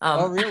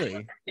 Oh,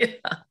 really? Yeah.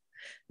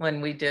 When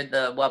we did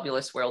the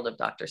Wobulous World of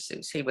Dr.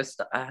 Seuss, he was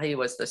the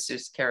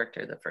Seuss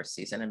character the first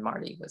season, and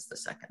Marty was the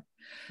second.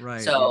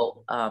 Right.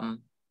 So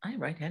I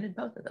right-handed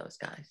both of those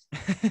guys.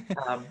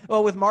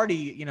 Well, with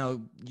Marty,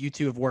 you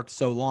two have worked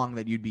so long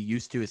that you'd be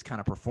used to his kind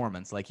of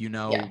performance, where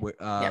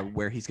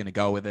he's going to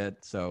go with it.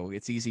 So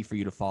it's easy for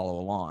you to follow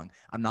along.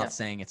 I'm not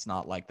saying it's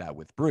not like that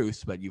with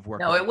Bruce, but you've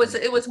worked. No, it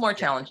was more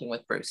challenging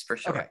with Bruce for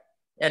sure. Okay.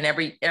 And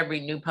every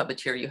new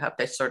puppeteer, you have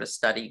to sort of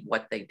study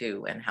what they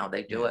do and how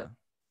they do it.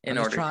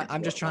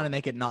 I'm just trying to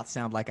make it not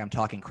sound like I'm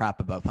talking crap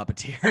about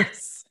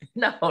puppeteers.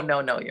 No,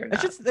 you're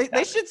not.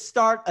 They should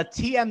start a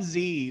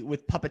TMZ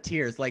with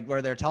puppeteers, like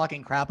where they're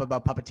talking crap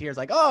about puppeteers.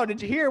 Like, oh,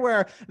 did you hear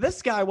where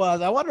this guy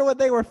was? I wonder what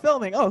they were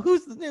filming. Oh,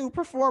 who's the new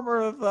performer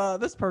of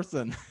this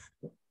person?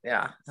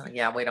 Yeah,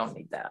 we don't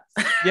need that.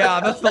 Yeah,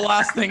 that's the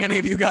last thing any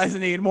of you guys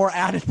need. More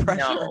added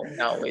pressure.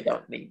 No, we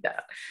don't need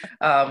that.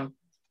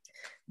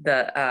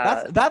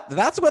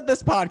 That's what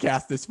this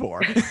podcast is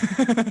for.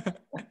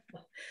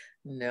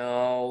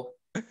 No,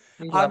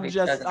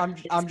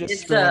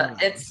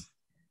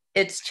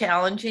 it's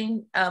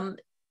challenging. And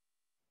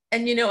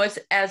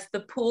as the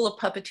pool of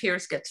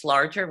puppeteers gets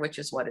larger, which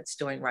is what it's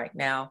doing right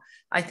now,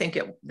 I think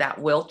that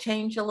will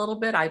change a little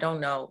bit. I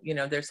don't know.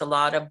 There's a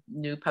lot of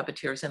new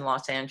puppeteers in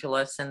Los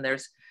Angeles, and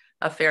there's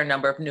a fair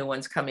number of new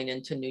ones coming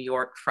into New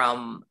York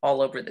from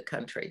all over the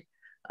country.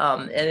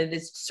 And it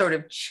is sort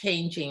of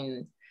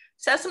changing.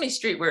 Sesame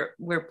Street,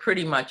 we're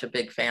pretty much a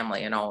big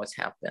family and always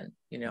have been.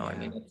 I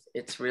mean,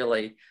 it's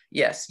really,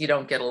 yes, you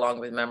don't get along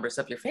with members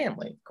of your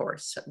family, of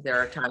course. There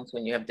are times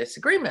when you have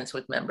disagreements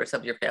with members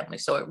of your family.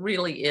 So it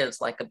really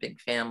is like a big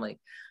family.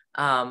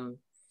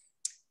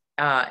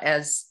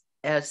 As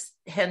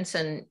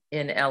Henson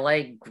in LA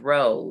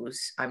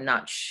grows, I'm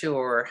not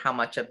sure how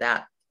much of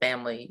that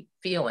family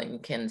feeling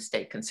can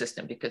stay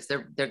consistent, because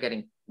they're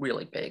getting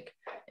really big,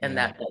 and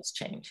that does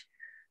change.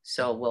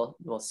 So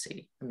we'll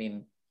see. I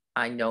mean,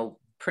 I know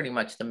pretty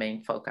much the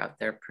main folk out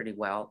there pretty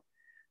well,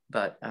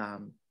 but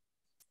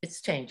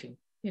it's changing.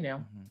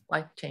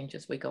 Life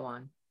changes, we go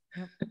on.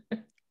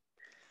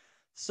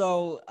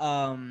 So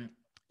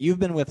you've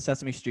been with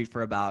Sesame Street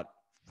for about,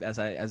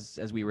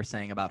 as we were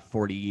saying, about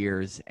 40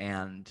 years,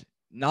 and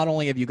not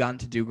only have you gotten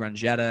to do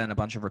Grungetta and a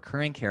bunch of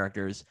recurring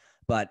characters,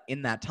 but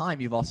in that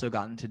time you've also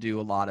gotten to do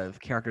a lot of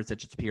characters that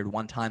just appeared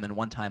one time and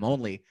one time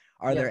only.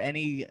 Are there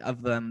any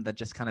of them that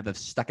just kind of have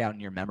stuck out in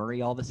your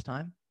memory all this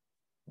time?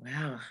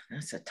 Wow,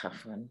 that's a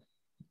tough one.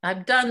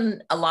 I've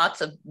done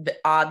lots of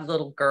odd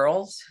little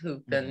girls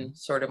who've been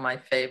sort of my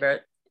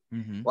favorite.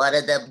 Mm-hmm. One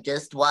of them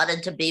just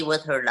wanted to be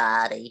with her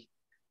daddy.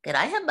 Can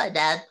I have my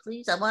dad,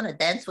 please? I want to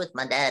dance with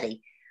my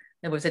daddy.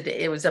 It was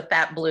a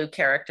fat blue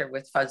character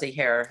with fuzzy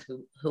hair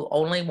who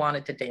only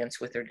wanted to dance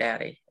with her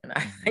daddy. And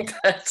I think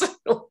that's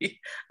really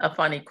a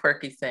funny,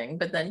 quirky thing.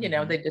 But then,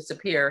 they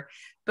disappear.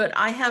 But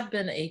I have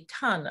been a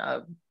ton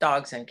of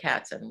dogs and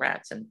cats and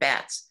rats and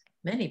bats.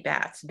 Many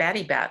bats.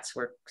 Batty bats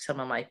were some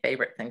of my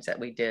favorite things that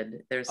we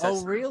did.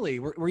 Really?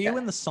 Were you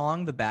in the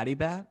song The Batty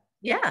Bat?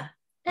 Yeah.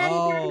 Batty,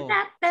 batty,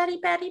 bat, batty,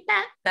 batty,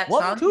 bat. That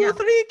 1, song, 2,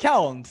 3,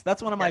 count.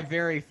 That's one of my Yeah.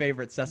 very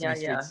favorite Sesame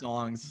Street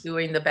songs.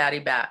 Doing the batty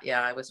bat.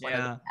 Yeah, I was one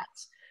of the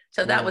bats.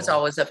 So Cool. that was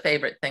always a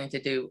favorite thing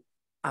to do,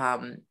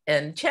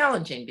 and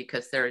challenging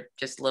because they're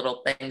just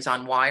little things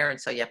on wire,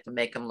 and so you have to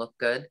make them look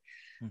good.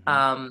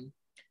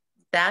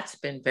 That's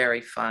been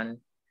very fun,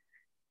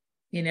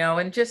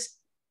 and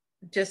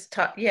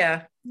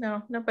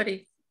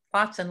nobody,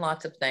 lots and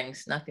lots of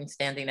things, nothing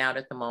standing out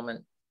at the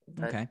moment.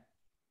 Okay.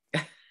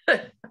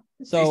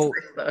 So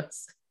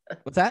what's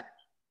that?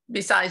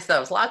 Besides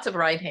those, lots of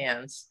right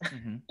hands.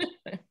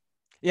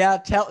 Yeah,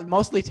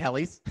 mostly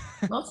tellies.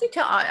 Mostly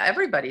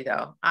everybody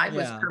though. I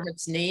was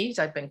Kermit's knees.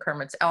 I've been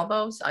Kermit's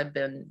elbows. I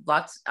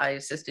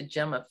assisted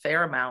Jim a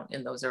fair amount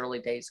in those early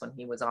days when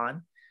he was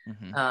on.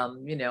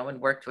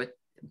 And worked with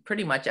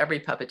pretty much every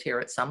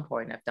puppeteer at some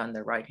point. I've done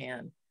their right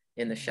hand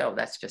in the show.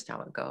 That's just how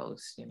it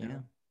goes,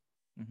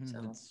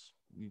 So.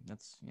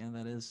 That's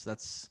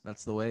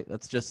the way.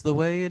 That's just the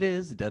way it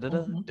is. Da da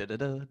da da da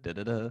da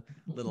da da.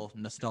 Little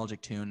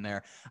nostalgic tune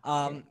there.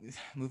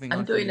 Moving on.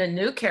 I'm doing a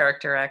new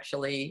character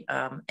actually,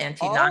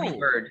 Auntie Nani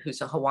Bird,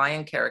 who's a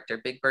Hawaiian character,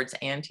 Big Bird's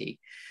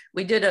auntie.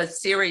 We did a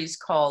series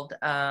called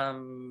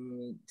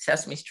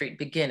Sesame Street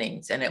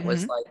Beginnings, and it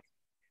was like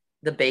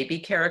the baby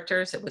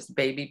characters. It was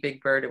baby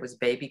Big Bird. It was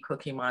baby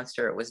Cookie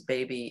Monster. It was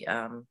baby.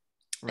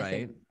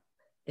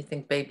 I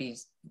think baby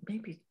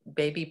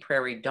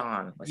Prairie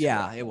Dawn.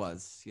 It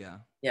was.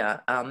 Yeah.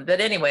 But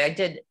anyway, I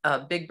did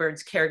Big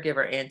Bird's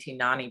caregiver, Auntie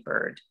Nani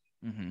Bird.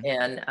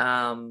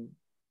 And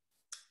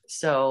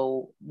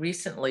so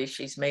recently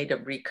she's made a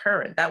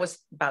recurrent. That was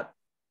about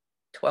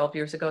 13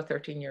 years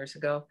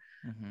ago.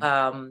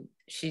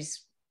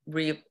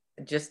 We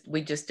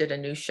just did a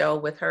new show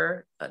with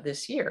her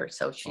this year.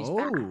 So she's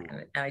back.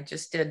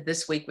 And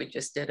this week, we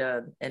just did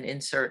an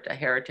insert, a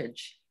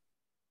heritage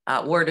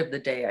word of the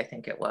day, I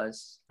think it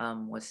was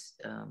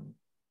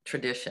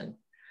tradition.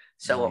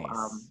 So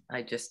nice.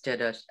 I just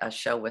did a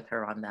show with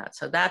her on that.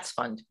 So that's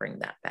fun to bring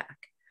that back.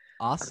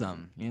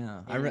 Awesome.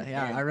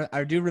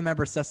 I do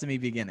remember Sesame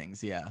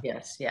Beginnings. Yeah.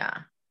 Yes. Yeah.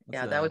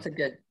 That was a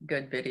good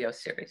video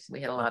series.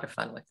 We had a lot of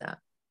fun with that.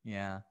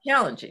 Yeah.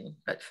 Challenging,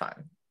 but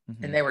fun.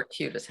 And they were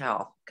cute as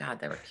hell. God,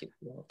 they were cute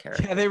little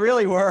characters. Yeah, they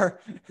really were.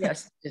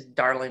 Yes, just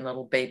darling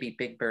little baby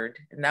Big Bird.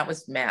 And that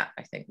was Matt.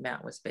 I think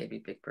Matt was baby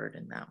Big Bird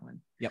in that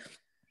one. Yep.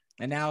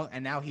 And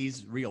now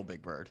he's real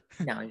Big Bird.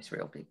 Now he's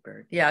real Big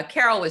Bird. Yeah,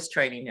 Carol was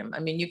training him. I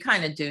mean, you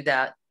kind of do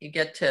that. You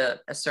get to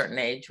a certain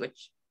age,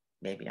 which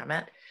maybe I'm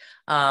at,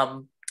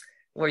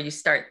 where you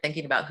start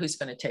thinking about who's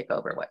going to take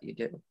over what you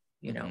do.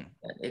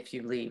 If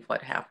you leave,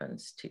 what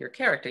happens to your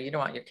character? You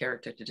don't want your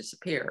character to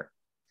disappear.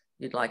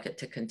 You'd like it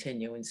to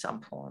continue in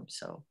some form.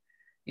 So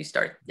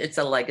it's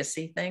a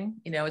legacy thing.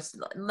 It's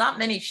not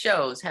many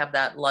shows have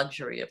that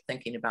luxury of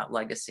thinking about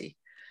legacy.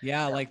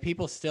 Yeah, like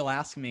people still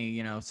ask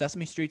me,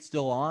 Sesame Street's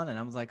still on? And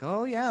I was like,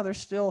 oh yeah, they're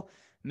still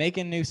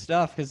making new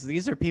stuff, because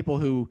these are people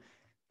who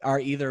are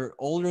either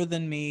older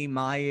than me,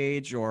 my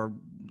age, or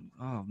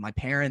my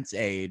parents'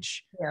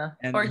 age. Yeah,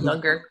 or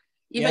younger.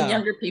 Even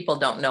younger people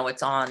don't know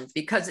it's on,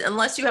 because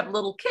unless you have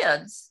little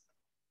kids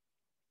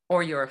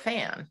or you're a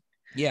fan,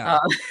 you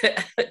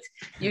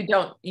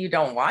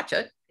don't watch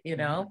it.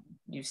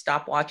 You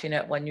stop watching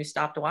it when you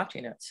stopped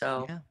watching it.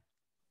 So. Yeah.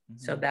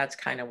 So that's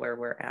kind of where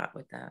we're at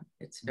with that.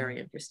 It's very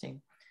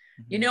interesting.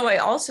 I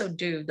also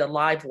do the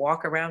live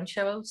walk around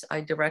shows.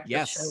 I direct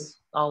the shows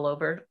all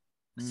over.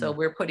 So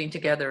we're putting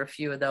together a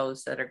few of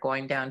those that are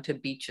going down to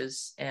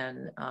beaches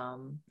and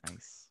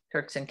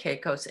Turks and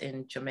Caicos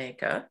in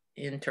Jamaica.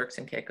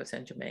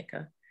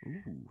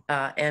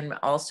 And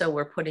also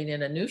we're putting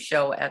in a new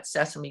show at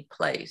Sesame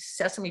Place.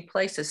 Sesame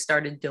Place has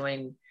started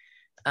doing,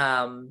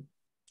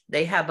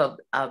 they have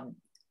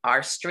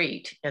our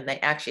street, and they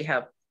actually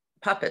have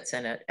puppets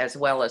in it, as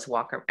well as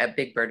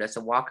Big Bird as a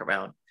walk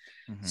around.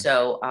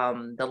 So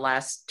the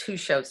last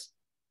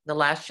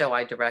show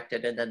I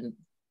directed, and then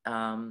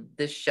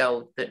this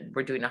show that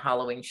we're doing, a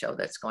Halloween show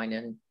that's going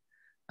in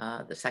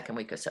the second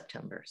week of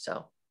September.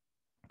 So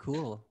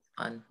cool.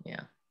 Fun.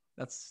 Yeah.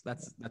 That's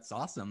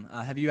awesome.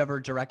 Have you ever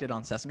directed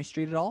on Sesame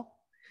Street at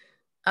all?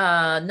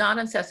 Not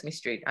on Sesame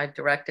Street. I've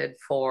directed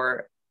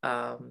for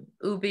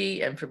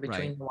Oobi and for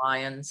Between the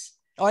Lions.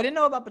 Oh, I didn't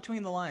know about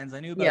Between the Lions. I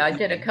knew about. Yeah, I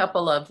did a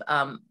couple of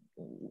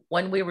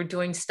when we were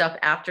doing stuff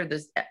after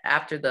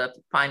the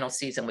final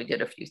season. We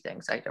did a few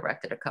things. I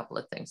directed a couple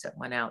of things that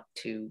went out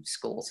to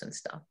schools and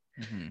stuff.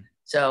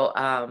 So,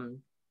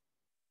 and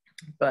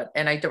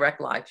I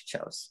direct live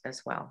shows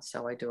as well.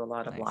 So I do a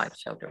lot of live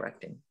show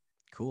directing.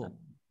 Cool.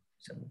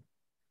 So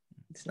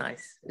it's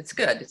nice. It's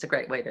good. It's a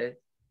great way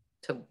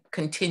to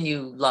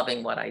continue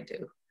loving what I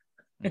do.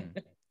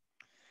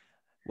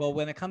 Well,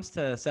 when it comes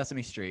to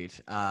Sesame Street,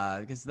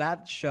 because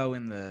that show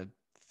in the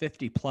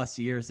 50 plus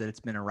years that it's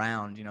been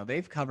around,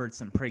 they've covered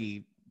some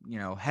pretty,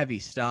 heavy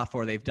stuff,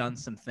 or they've done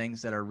some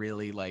things that are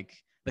really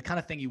like the kind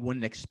of thing you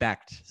wouldn't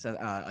expect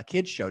a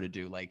kid's show to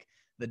do, like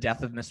the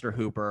death of Mr.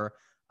 Hooper,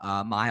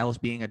 Miles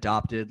being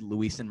adopted,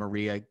 Luis and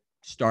Maria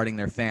starting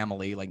their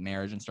family, like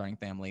marriage and starting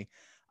family.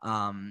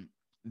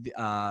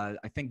 I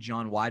think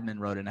John Weidman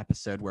wrote an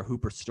episode where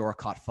Hooper's store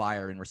caught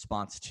fire in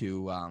response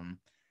to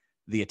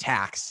the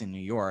attacks in New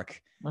York.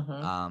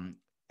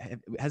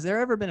 Has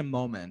there ever been a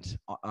moment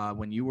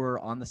when you were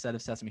on the set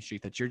of Sesame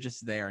Street that you're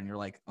just there and you're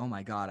like, oh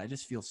my God, I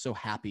just feel so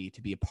happy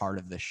to be a part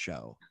of this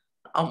show?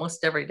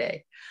 Almost every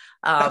day.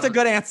 That's a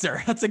good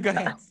answer. That's a good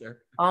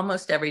answer.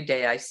 Almost every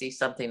day I see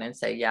something and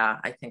say, yeah,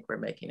 I think we're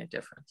making a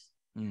difference.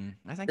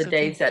 I think the so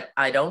days too. that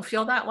I don't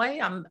feel that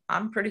way,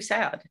 I'm pretty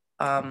sad.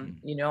 I'm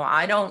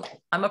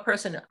a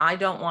person, I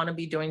don't want to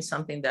be doing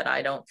something that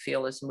I don't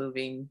feel is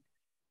moving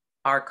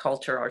our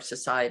culture, our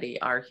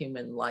society, our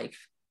human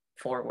life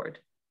forward.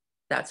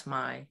 That's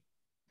my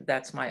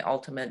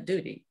ultimate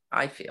duty,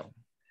 I feel,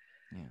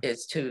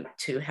 is to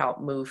help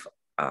move,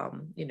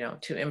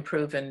 to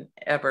improve an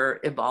ever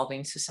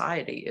evolving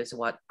society is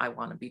what I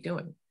want to be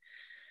doing.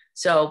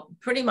 So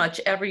pretty much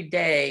every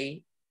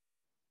day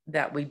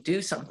that we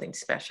do something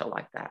special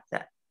like that,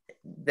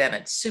 then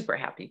it's super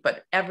happy.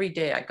 But every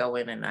day I go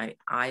in and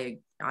I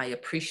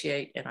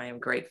appreciate and I am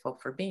grateful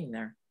for being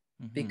there,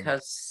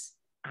 because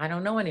I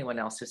don't know anyone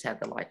else who's had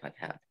the life I've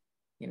had.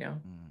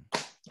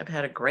 I've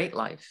had a great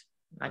life.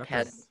 I've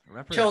had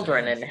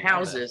children and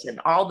houses and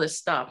all this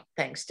stuff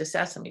thanks to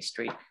Sesame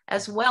Street,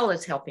 as well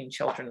as helping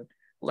children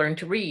learn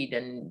to read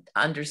and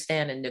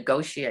understand and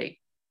negotiate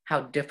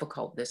how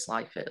difficult this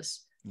life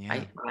is.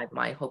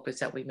 My hope is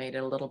that we made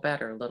it a little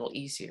better, a little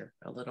easier,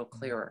 a little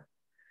clearer.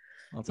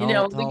 Well,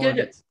 we did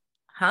it.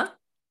 Huh?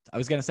 I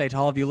was going to say to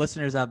all of you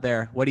listeners out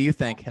there, what do you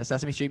think? Has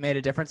Sesame Street made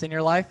a difference in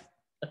your life?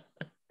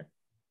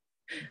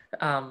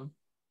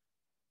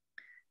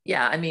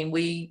 Yeah, I mean,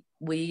 we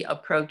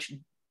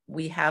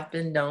have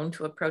been known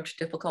to approach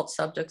difficult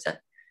subjects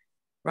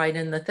right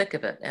in the thick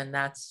of it. And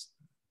that's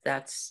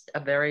a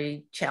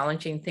very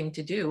challenging thing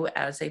to do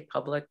as a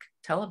public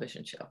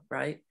television show,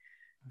 right?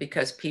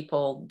 Because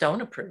people don't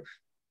approve.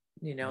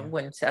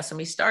 When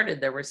Sesame started,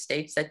 there were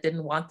states that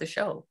didn't want the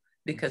show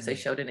because they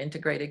showed an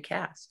integrated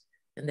cast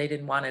and they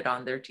didn't want it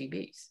on their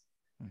TVs.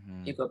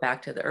 You go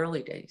back to the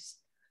early days.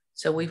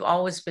 So we've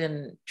always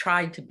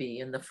tried to be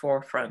in the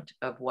forefront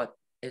of what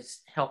is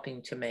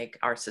helping to make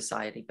our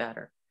society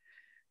better.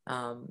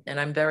 And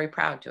I'm very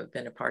proud to have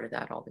been a part of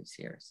that all these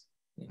years,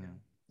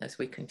 as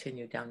we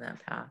continue down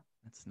that path.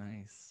 That's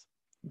nice.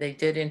 They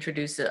did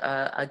introduce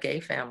a gay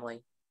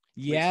family.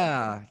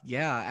 Yeah.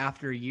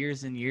 After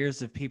years and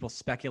years of people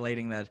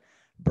speculating that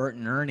Bert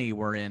and Ernie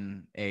were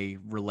in a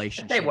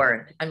relationship. They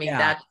weren't. I mean,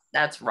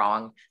 that's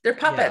wrong. They're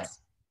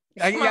puppets.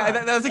 Yeah,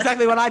 that's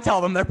exactly what I tell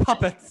them. They're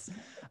puppets.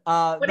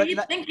 What are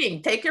you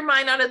thinking? Take your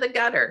mind out of the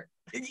gutter.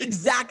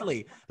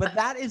 Exactly. But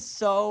that is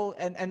so,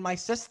 and my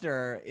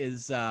sister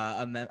is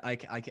I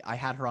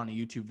had her on a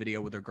YouTube video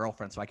with her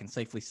girlfriend, so I can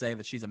safely say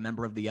that she's a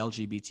member of the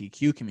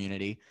LGBTQ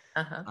community.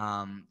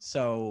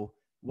 So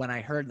when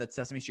I heard that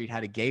Sesame Street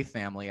had a gay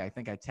family, I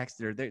think I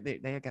texted her,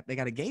 they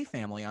got a gay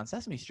family on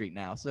Sesame Street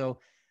now. So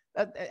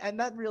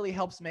that really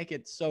helps make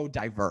it so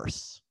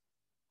diverse.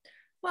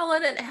 Well,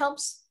 and it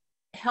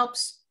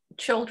helps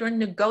children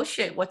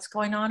negotiate what's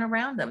going on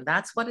around them.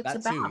 That's what it's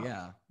about. Too,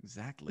 yeah,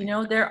 exactly.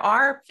 There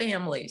are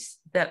families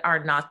that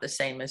are not the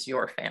same as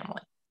your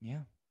family.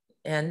 Yeah.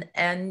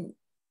 And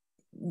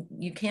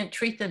you can't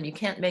treat them, you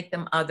can't make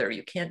them other,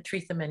 you can't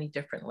treat them any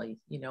differently.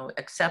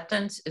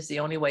 Acceptance is the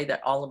only way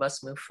that all of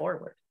us move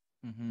forward.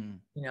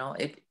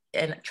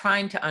 And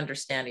trying to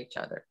understand each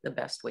other the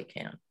best we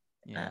can.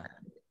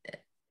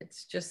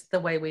 It's just the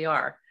way we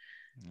are.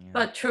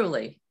 But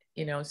truly,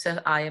 so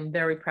I am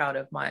very proud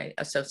of my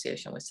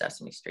association with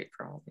Sesame Street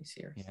for all these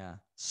years. Yeah.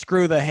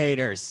 Screw the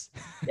haters.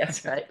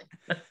 That's right.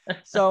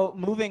 So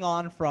moving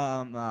on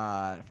from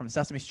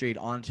Sesame Street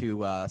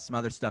onto some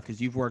other stuff,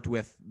 because you've worked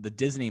with the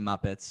Disney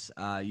Muppets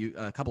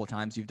a couple of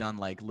times. You've done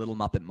like Little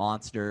Muppet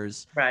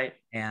Monsters, right?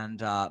 And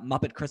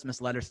Muppet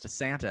Christmas Letters to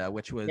Santa,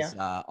 which was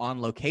on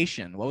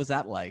location. What was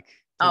that like?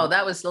 Oh,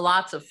 that was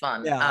lots of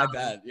fun. Yeah, I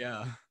bet.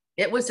 Yeah.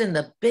 It was in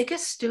the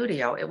biggest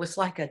studio. It was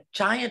like a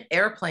giant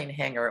airplane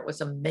hangar. It was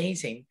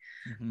amazing.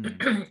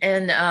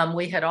 And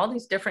we had all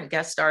these different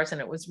guest stars, and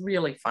it was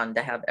really fun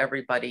to have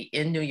everybody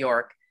in New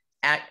York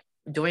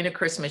doing a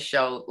Christmas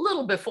show, a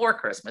little before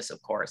Christmas,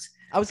 of course.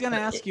 I was going to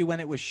ask you when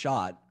it was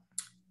shot.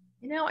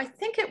 I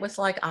think it was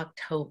like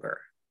October.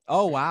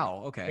 Oh,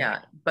 wow. Okay.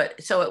 Yeah.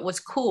 But so it was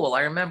cool.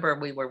 I remember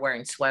we were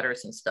wearing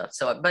sweaters and stuff.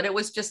 But it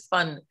was just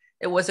fun.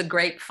 It was a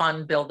great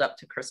fun build up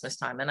to Christmas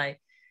time.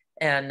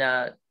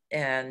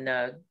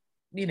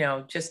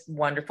 Just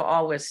wonderful.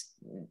 Always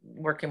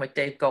working with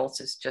Dave Goltz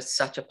is just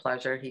such a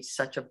pleasure. He's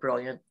such a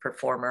brilliant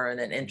performer and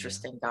an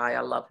interesting guy.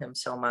 I love him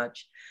so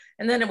much.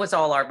 And then it was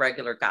all our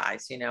regular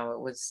guys. It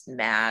was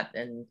Matt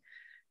and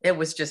it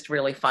was just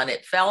really fun.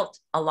 It felt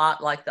a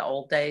lot like the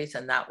old days,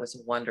 and that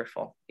was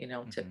wonderful, to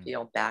Mm-hmm.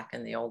 feel back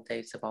in the old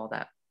days of all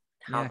that.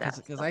 Yeah,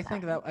 because I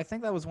think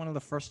that was one of the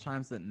first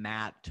times that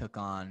Matt took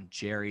on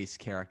Jerry's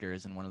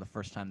characters, and one of the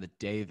first time that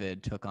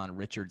David took on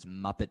Richard's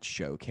Muppet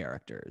Show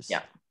characters.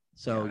 Yeah.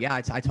 So yeah,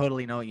 I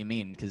totally know what you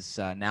mean, because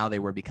now they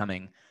were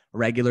becoming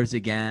regulars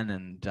again,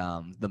 and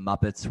the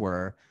Muppets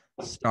were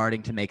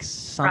starting to make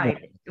some.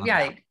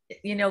 Right.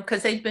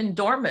 Because they've been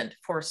dormant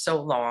for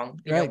so long.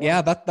 Right.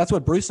 Yeah, that's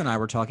what Bruce and I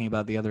were talking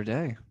about the other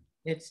day.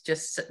 It's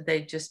just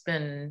they've just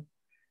been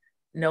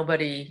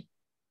nobody.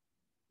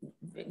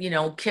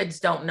 Kids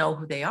don't know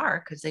who they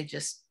are because they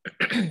just,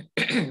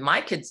 my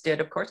kids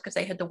did, of course, because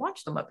they had to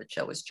watch the Muppet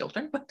Show as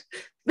children, but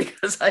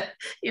because I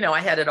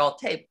had it all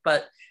taped,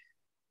 but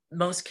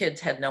most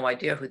kids had no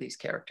idea who these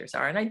characters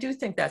are. And I do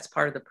think that's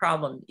part of the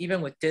problem,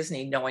 even with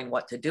Disney knowing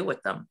what to do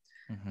with them,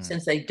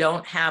 since they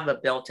don't have a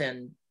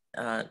built-in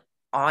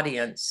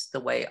audience the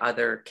way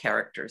other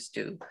characters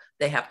do.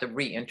 They have to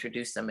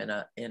reintroduce them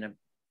in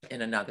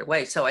another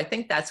way. So I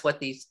think that's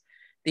what these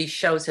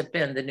shows have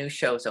been, the new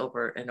shows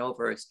over and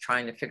over, is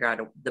trying to figure out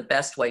the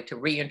best way to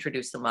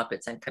reintroduce the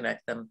Muppets and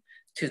connect them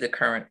to the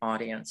current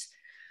audience.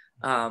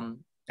 And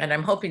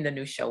I'm hoping the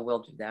new show will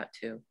do that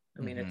too.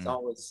 I mean,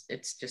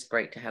 it's just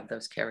great to have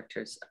those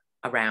characters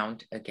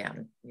around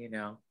again,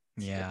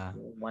 Yeah.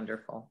 really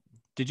wonderful.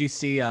 Did you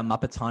see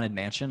Muppets Haunted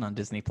Mansion on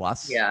Disney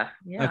Plus? Yeah.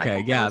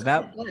 Okay. Yeah.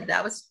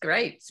 That was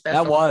great.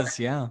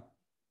 Yeah.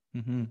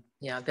 Mm-hmm.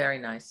 Yeah. Very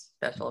nice.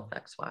 Special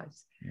effects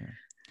wise. Yeah.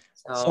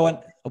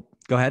 So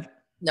go ahead.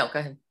 No, go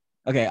ahead.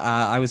 Okay,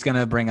 I was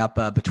gonna bring up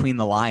Between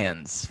the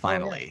Lions.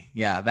 Finally,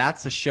 yeah,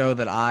 that's a show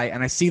that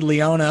I see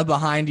Leona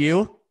behind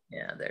you.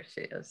 Yeah, there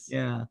she is.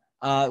 Yeah.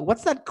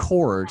 What's that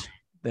cord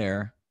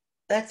there?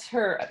 That's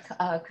her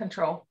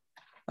control.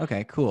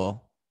 Okay,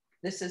 cool.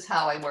 This is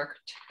how I work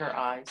her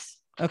eyes.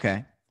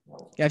 Okay.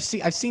 Yeah,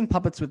 I've seen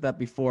puppets with that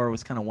before. I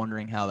was kind of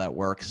wondering how that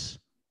works.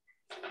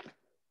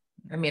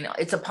 I mean,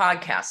 it's a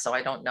podcast, so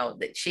I don't know.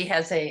 That she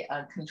has a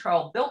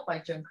control built by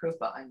Jim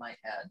Krupa, I might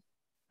add.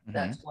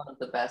 That's one of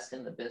the best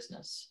in the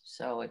business.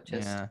 So it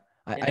just. Yeah.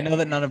 I know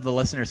that none of the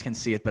listeners can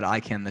see it, but I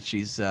can. That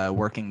she's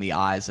working the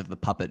eyes of the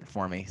puppet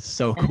for me.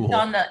 So cool.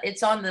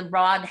 It's on the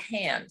rod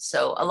hand.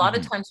 So a lot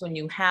of times when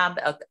you have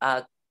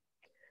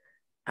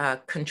a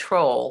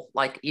control,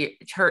 like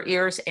her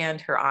ears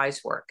and her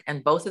eyes work,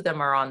 and both of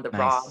them are on the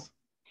rod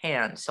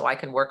hand, so I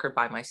can work her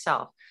by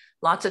myself.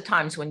 Lots of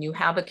times when you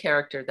have a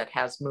character that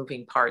has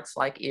moving parts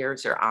like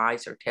ears or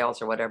eyes or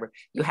tails or whatever,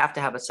 you have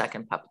to have a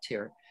second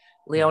puppeteer.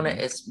 Leona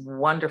is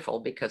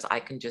wonderful because I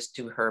can just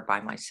do her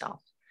by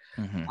myself.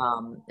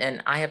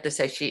 And I have to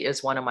say, she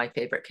is one of my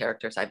favorite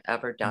characters I've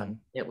ever done.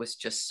 It was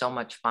just so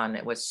much fun.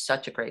 It was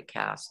such a great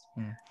cast.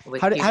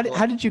 How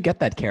did you get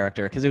that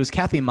character? Because it was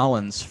Kathy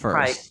Mullins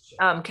first.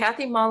 Right.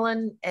 Kathy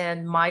Mullen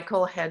and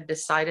Michael had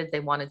decided they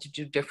wanted to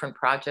do different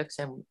projects.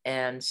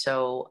 And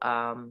so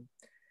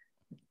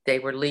they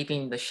were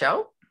leaving the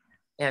show.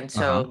 And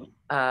so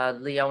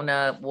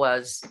Leona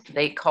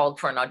they called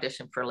for an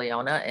audition for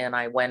Leona, and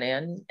I went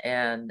in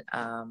and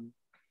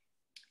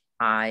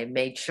I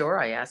made sure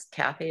I asked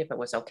Kathy if it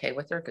was okay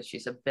with her, because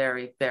she's a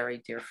very,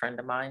 very dear friend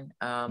of mine.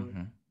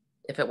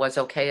 If it was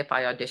okay if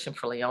I auditioned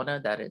for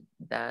Leona,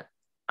 that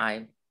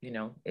I,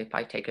 if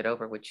I take it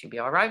over, would she be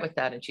all right with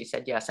that? And she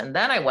said yes. And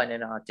then I went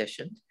and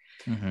auditioned,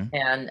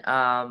 and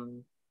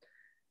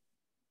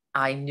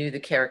I knew the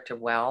character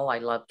well. I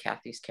love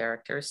Kathy's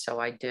characters, so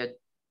I did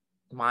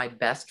my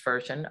best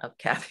version of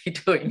Kathy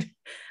doing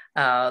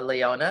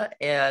Leona.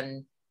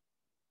 And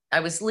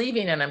I was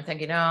leaving and I'm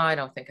thinking, oh, I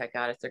don't think I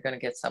got it. They're going to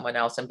get someone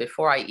else. And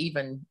before I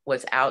even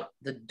was out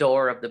the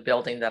door of the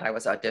building that I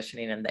was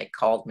auditioning, and they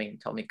called me and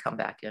told me, come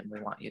back in,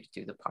 we want you to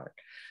do the part.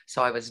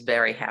 So I was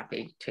very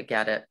happy to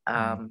get it.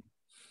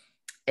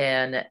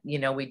 And,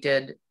 we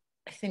did,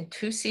 I think,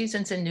 2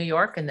 seasons in New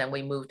York, and then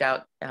we moved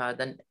out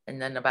and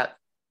then about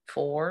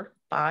 4,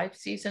 5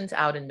 seasons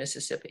out in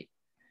Mississippi.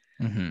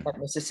 At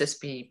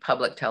Mississippi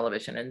Public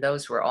Television, and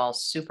those were all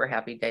super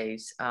happy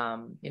days.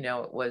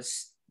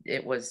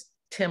 It was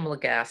Tim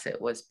Lagasse,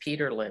 it was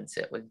Peter Lintz,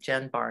 it was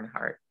Jen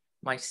Barnhart,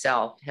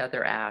 myself,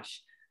 Heather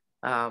Ashe,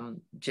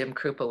 Jim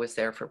Krupa was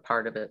there for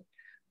part of it.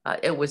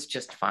 It was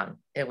just fun.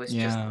 It was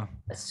just a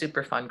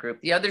super fun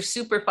group. The other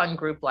super fun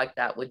group like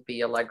that would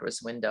be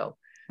Allegra's Window,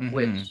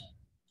 which,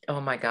 oh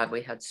my God,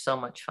 we had so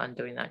much fun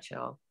doing that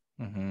show.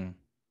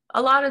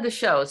 A lot of the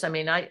shows, I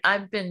mean,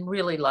 I've been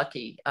really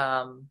lucky.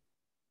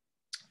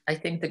 I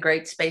think The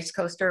Great Space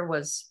Coaster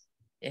was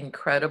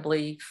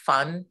incredibly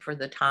fun for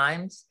the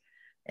times.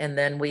 And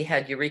then we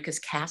had Eureeka's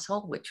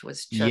Castle, which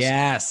was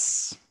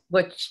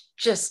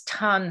just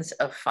tons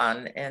of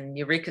fun. And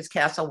Eureeka's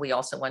Castle, we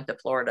also went to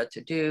Florida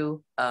to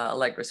do.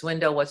 Allegra's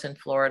Window was in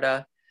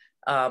Florida.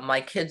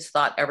 My kids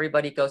thought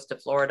everybody goes to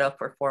Florida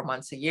for 4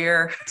 months a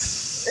year.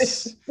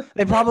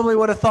 They probably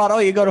would have thought, oh,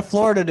 you go to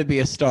Florida to be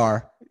a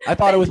star. I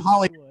thought it was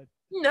Hollywood.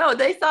 No,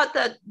 they thought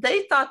that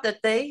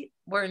they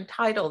were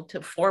entitled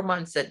to 4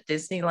 months at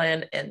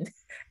Disneyland and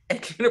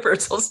at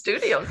Universal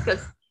Studios,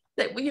 because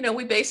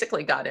we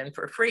basically got in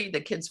for free.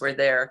 The kids were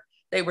there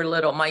they were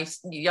little. My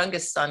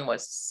youngest son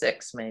was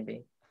 6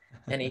 maybe.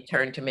 And he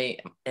turned to me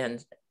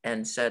and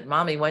said,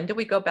 Mommy, when do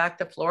we go back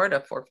to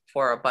Florida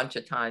for a bunch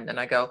of time? And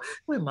I go,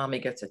 when Mommy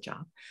gets a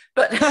job.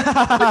 But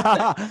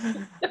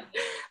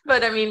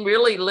but I mean,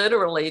 really,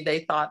 literally, they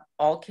thought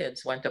all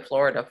kids went to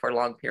Florida for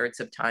long periods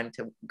of time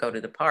to go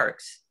to the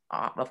parks,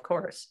 of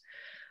course.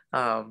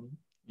 Yeah,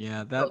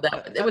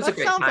 it was a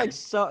great time.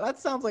 That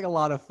sounds like a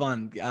lot of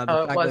fun.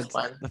 It was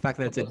fun. The fact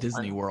that it's at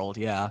Disney World,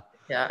 yeah.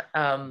 Yeah.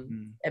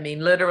 I mean,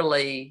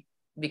 literally,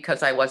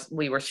 because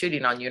we were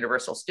shooting on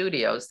Universal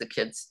Studios, the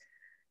kids,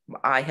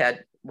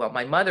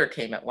 my mother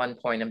came at one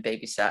point and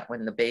babysat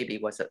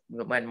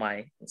when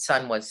my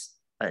son was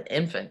an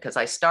infant, because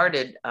I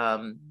started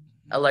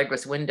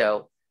Allegra's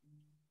Window.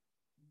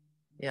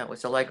 Yeah, it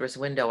was Allegra's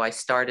Window. I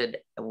started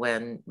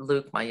when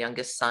Luke, my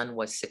youngest son,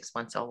 was 6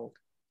 months old.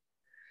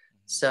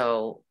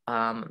 So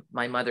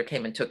my mother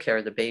came and took care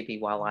of the baby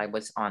while I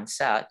was on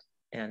set,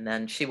 and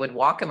then she would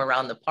walk him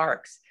around the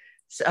parks.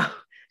 So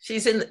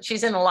she's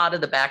in a lot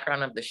of the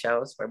background of the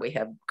shows where we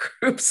have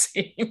group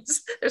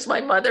scenes. There's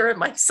my mother and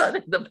my son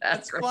in the background.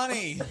 That's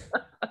funny.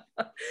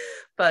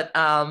 But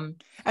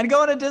and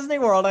going to Disney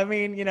World, I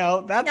mean,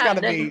 that's got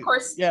to be, of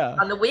course,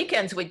 on the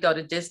weekends we'd go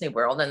to Disney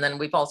World, and then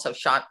we've also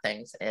shot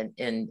things,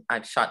 and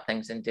I've shot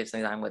things in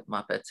Disneyland with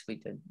Muppets. We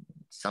did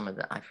some of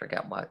I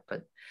forget what,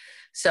 but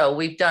so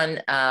we've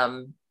done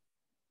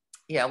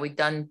we've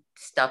done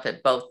stuff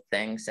at both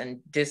things. And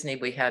Disney,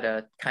 we had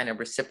a kind of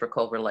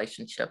reciprocal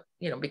relationship,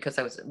 because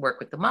I work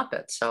with the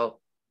Muppets. So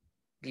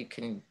you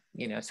can,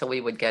 so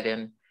we would get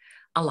in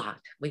a lot.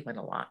 We went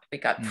a lot. We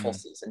got full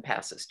season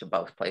passes to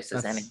both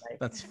places anyway.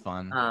 That's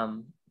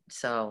fun.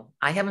 So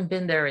I haven't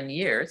been there in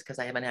years because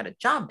I haven't had a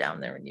job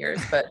down there in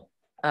years, but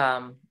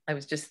I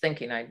was just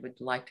thinking I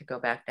would like to go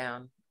back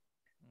down.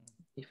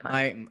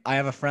 I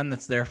have a friend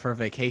that's there for a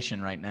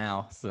vacation right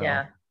now. So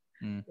yeah.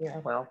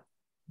 Well,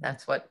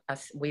 that's what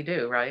we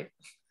do, right?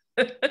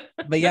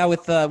 But yeah,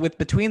 with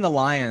Between the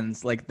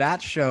Lions, like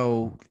that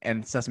show,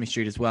 and Sesame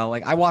Street as well.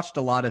 Like I watched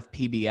a lot of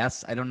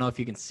PBS. I don't know if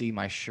you can see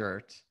my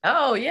shirt.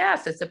 Oh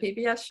yes, it's a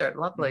PBS shirt.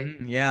 Lovely.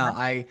 Yeah,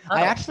 I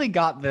actually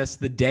got this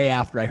the day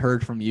after I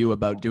heard from you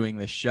about doing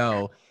this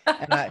show,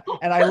 and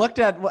I looked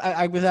at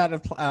I was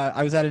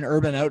at an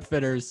Urban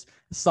Outfitters,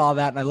 saw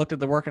that, and I looked at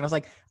the work, and I was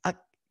like,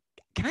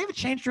 can I have a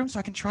change room so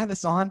I can try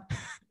this on?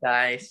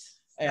 Nice.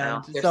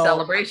 And your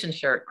celebration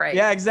shirt, great.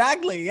 Yeah,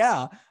 exactly.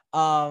 Yeah.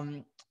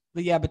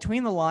 But yeah,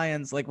 Between the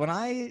Lions, like when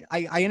I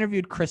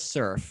interviewed Chris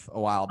Surf a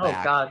while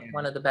back. Oh God,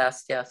 one of the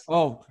best, yes.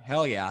 Oh,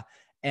 hell yeah.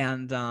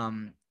 And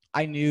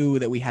I knew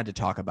that we had to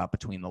talk about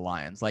Between the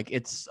Lions. Like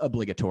it's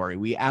obligatory.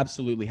 We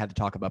absolutely had to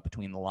talk about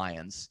Between the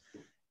Lions.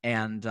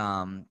 And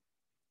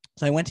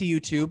so I went to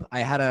YouTube.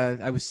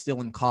 I was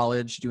still in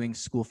college doing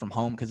school from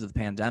home because of the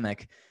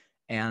pandemic.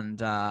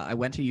 And I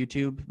went to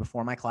YouTube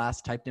before my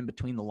class, typed in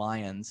Between the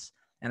Lions,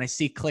 and I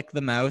see Click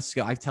the Mouse.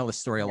 I tell this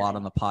story a lot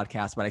on the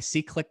podcast, but I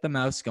see Click the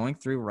Mouse going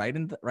through right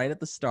at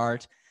the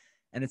start,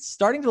 and it's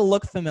starting to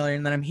look familiar.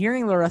 And then I'm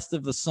hearing the rest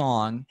of the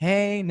song.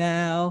 Hey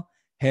now,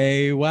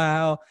 hey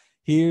wow,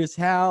 here's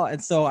how.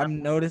 And so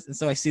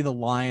I see the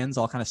lions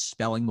all kind of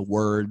spelling the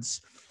words.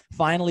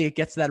 Finally, it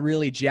gets that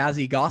really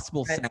jazzy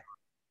gospel sound,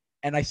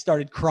 and I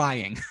started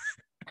crying.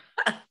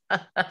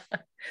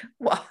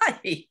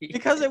 Why?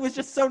 Because it was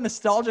just so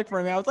nostalgic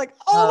for me. I was like,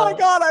 oh my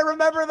God, I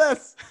remember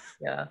this.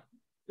 Yeah.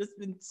 It's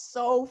been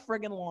so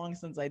friggin' long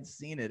since I'd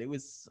seen it. It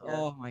was,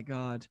 oh my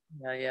God.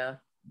 Yeah.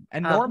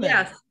 And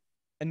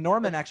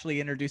Norman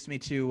actually introduced me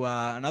to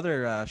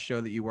another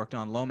show that you worked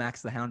on,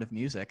 Lomax, the Hound of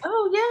Music.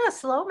 Oh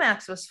yes,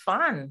 Lomax was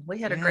fun. We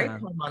had a great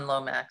time on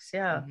Lomax.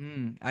 Yeah.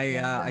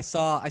 I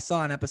saw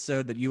an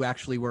episode that you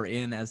actually were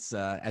in as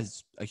a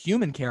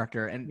human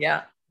character, and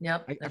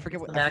Yep. I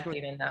forget what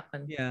acting in that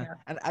one. Yeah.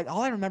 And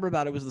all I remember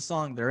about it was the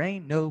song, There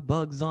Ain't No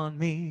Bugs on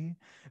Me.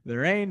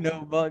 There ain't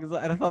no bugs.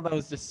 And I thought that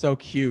was just so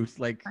cute.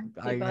 Like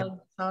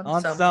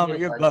on some of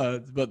your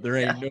buds, but there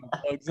ain't no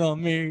bugs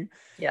on me.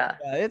 Yeah.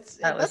 That's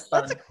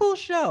a cool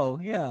show.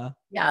 Yeah.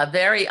 Yeah.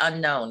 Very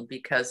unknown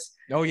because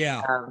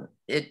I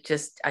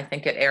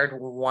think it aired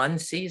one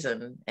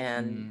season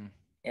and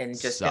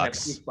just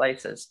sucks. in a few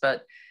places,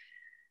 but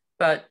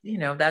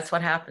that's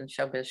what happens.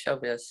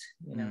 Showbiz,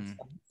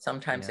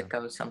 sometimes it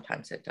goes,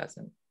 sometimes it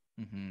doesn't.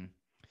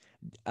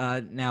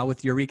 Now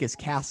with Eureeka's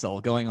Castle,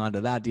 going on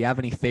to that, do you have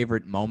any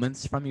favorite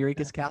moments from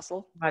Eureeka's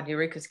Castle? God,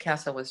 Eureeka's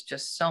Castle was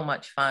just so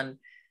much fun.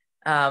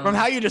 From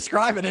how you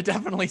describe it, it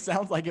definitely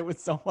sounds like it was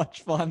so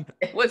much fun.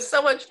 It was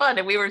so much fun,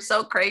 and we were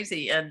so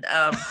crazy. And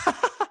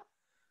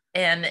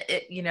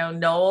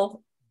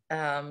Noel,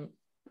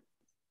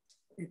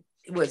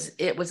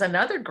 it was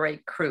another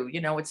great crew.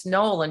 It's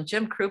Noel and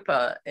Jim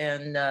Krupa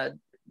and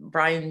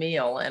Brian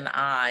Meal and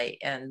I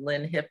and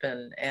Lynn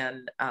Hippen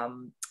and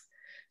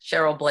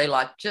Cheryl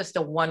Blaylock, just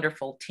a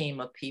wonderful team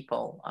of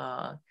people.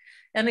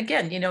 And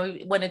again,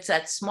 when it's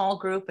that small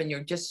group and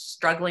you're just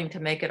struggling to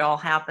make it all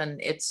happen,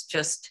 it's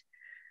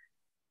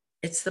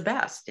the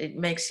best. It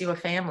makes you a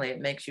family. It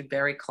makes you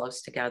very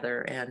close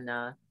together. And,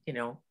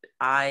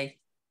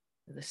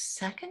 the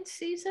second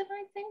season,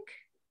 I think,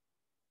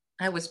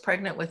 I was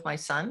pregnant with my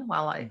son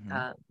while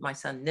my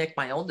son Nick,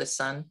 my oldest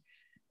son,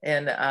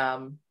 and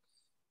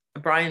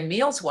Brian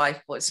Meal's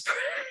wife was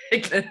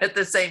pregnant at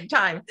the same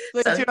time.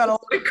 So you had a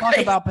lot to talk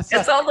about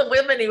because all the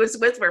women he was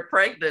with were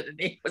pregnant, and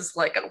he was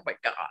like, "Oh my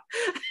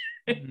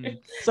god."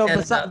 So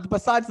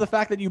besides the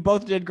fact that you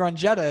both did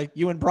Grungetta,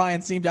 you and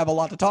Brian seem to have a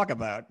lot to talk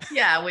about.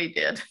 Yeah, we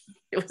did.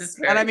 It was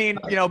very and I mean,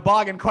 fun. you know,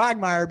 Bog and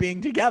Quagmire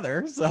being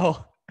together,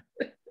 so.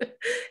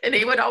 And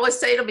he would always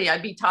say to me,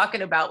 I'd be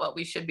talking about what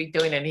we should be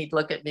doing, and he'd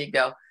look at me and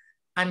go,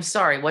 "I'm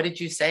sorry, what did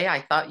you say?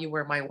 I thought you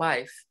were my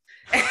wife."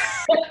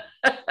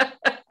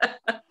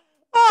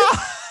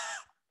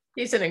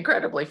 He's an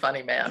incredibly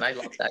funny man. I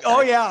love that guy.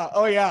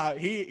 Oh yeah.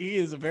 He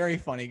is a very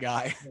funny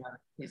guy. Yeah,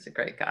 he's a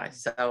great guy.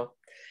 So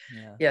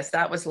yes,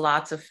 that was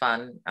lots of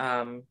fun.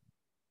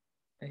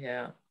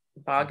 Yeah,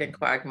 Bog and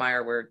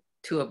Quagmire were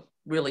two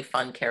really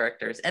fun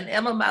characters. And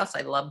Emma Mouse,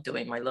 I love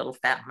doing my little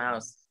fat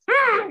mouse.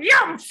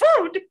 Yum,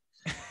 food.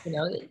 You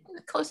know,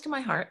 close to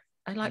my heart.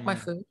 I like my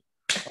food.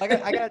 I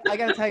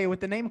gotta tell you, with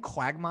the name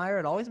Quagmire,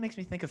 it always makes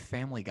me think of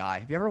Family Guy.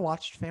 Have you ever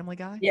watched Family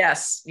Guy?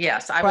 Yes.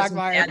 I was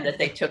mad that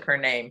they took her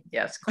name.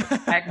 Yes,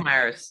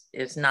 Quagmire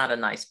is not a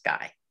nice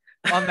guy.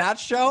 On that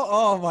show,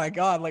 oh my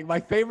god! Like my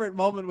favorite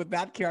moment with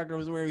that character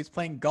was where he was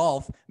playing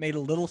golf, made a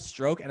little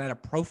stroke, and had a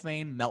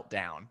profane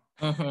meltdown.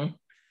 Mm-hmm.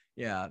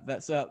 Yeah,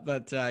 that's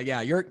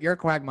yeah, your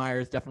Quagmire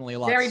is definitely a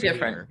lot very sweeter.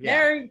 different. Yeah.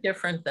 Very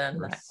different than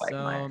that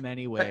Quagmire. So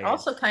many ways, but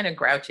also kind of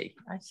grouchy.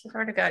 I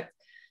sort of got.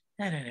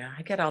 I don't know.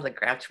 I get all the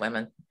grouch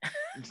women.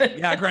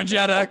 Yeah,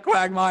 Grungetta,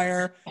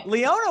 Quagmire.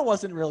 Leona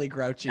wasn't really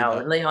grouchy. No,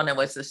 though. Leona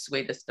was the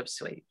sweetest of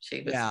sweet.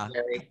 She was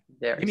very,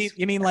 very.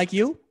 You mean like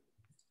you?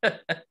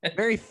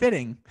 Very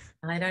fitting.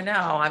 I don't know.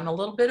 I'm a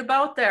little bit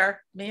about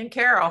there. Me and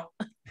Carol.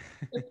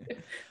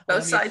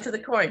 Both sides of the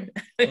coin.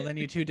 Well, then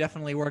you two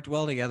definitely worked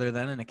well together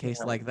then in a case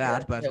like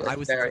that. But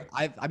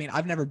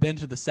I've never been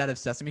to the set of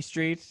Sesame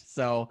Street,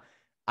 so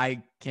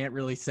I can't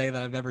really say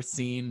that I've ever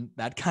seen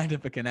that kind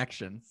of a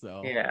connection.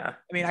 So yeah,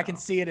 I mean, I can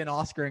see it in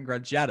Oscar and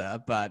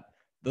Grungetta, but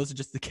those are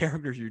just the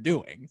characters you're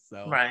doing.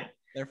 So right.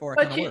 Therefore,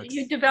 but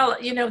you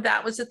develop, you know,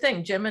 that was the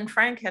thing. Jim and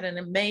Frank had an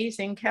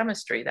amazing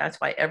chemistry. That's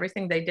why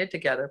everything they did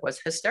together was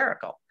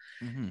hysterical.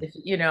 If,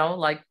 you know,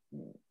 like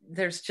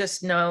there's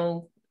just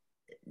no,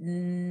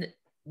 you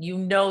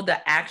know,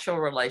 the actual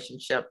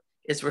relationship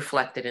is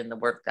reflected in the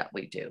work that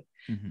we do.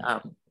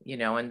 You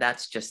know, and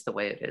that's just the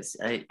way it is.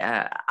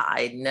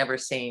 I'd never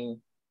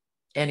seen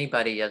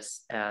anybody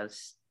as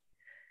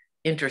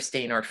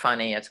interesting or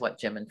funny as what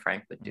Jim and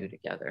Frank would do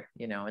together,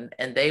 you know,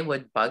 and they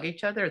would bug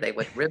each other, they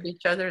would rib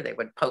each other, they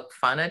would poke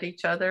fun at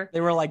each other.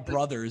 They were like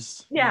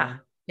brothers. Yeah,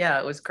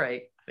 it was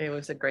great. It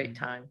was a great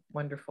time.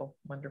 Wonderful.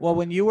 Well,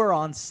 when you were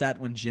on set,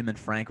 when Jim and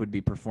Frank would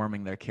be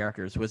performing their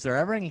characters, was there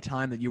ever any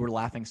time that you were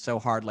laughing so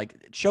hard,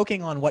 like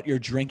choking on what you're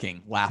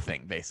drinking,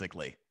 laughing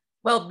basically?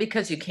 Well,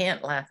 because you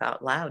can't laugh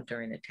out loud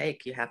during a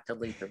take, you have to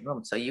leave the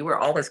room. So you were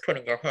always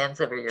putting your hands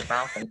over your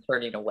mouth and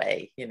turning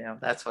away. You know,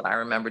 that's what I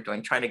remember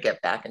doing, trying to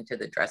get back into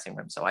the dressing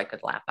room so I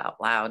could laugh out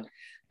loud,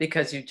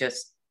 because you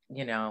just,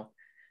 you know,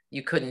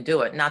 you couldn't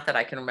do it. Not that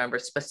I can remember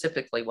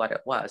specifically what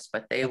it was,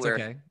 but they were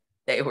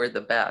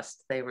the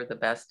best. They were the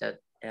best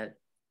at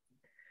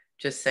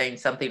just saying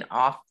something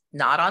off,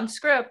 not on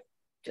script,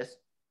 just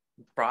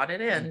brought it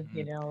in.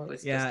 You know, it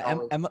was just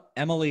always...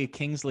 Emily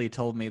Kingsley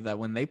told me that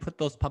when they put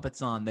those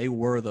puppets on, they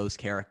were those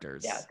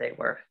characters. Yeah, they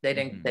were. They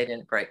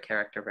didn't break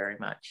character very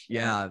much.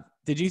 Yeah.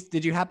 Did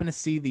you happen to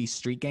see the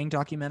Street Gang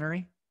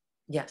documentary?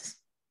 Yes.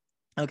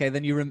 Okay,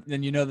 then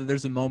you know that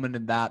there's a moment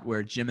in that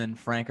where Jim and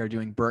Frank are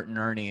doing Bert and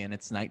Ernie, and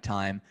it's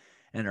nighttime,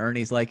 and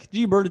Ernie's like,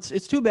 "Gee, Bert,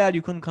 it's too bad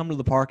you couldn't come to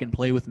the park and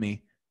play with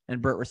me."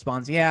 And Bert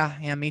responds,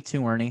 "Yeah, me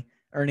too, Ernie."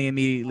 Ernie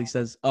immediately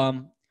says,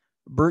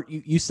 "Bert,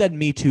 you said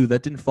me too.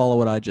 That didn't follow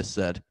what I just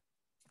said."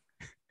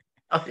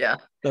 Oh yeah.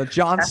 So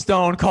John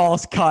Stone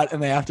calls cut,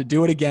 and they have to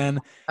do it again.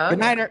 Good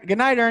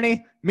night,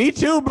 Ernie. Me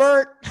too,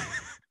 Bert.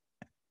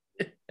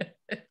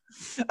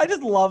 I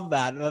just love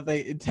that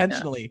they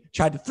intentionally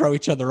tried to throw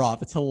each other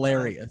off. It's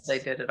hilarious. They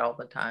did it all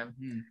the time.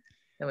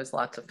 It was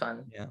lots of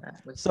fun. Yeah.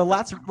 So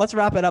let's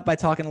wrap it up by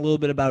talking a little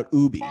bit about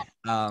Oobi.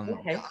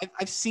 Okay.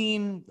 I've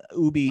seen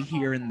Oobi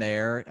here and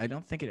there. I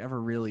don't think it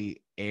ever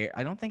really aired.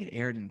 I don't think it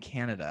aired in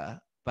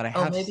Canada, but I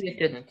have. Oh, maybe it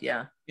didn't.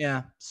 Yeah.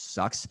 Yeah,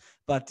 sucks.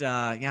 But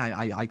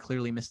I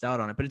clearly missed out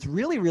on it. But it's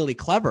really, really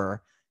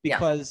clever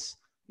because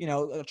you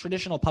know, a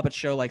traditional puppet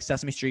show like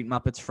Sesame Street,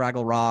 Muppets,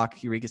 Fraggle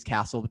Rock, Eureka's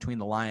Castle, Between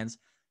the Lions,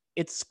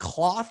 it's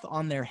cloth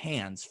on their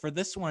hands. For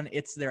this one,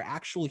 it's their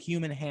actual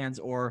human hands,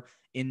 or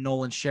in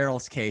Noel and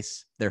Cheryl's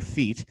case, their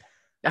feet.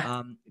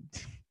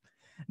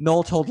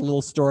 Noel told a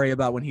little story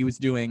about when he was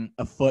doing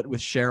a foot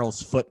with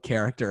Cheryl's foot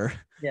character.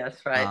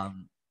 Yes, right.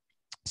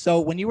 So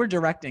when you were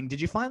directing,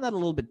 did you find that a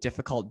little bit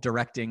difficult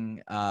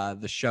directing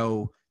the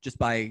show just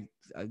by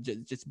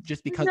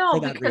just because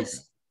for that reason?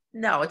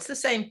 No, it's the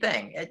same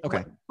thing.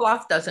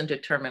 Cloth doesn't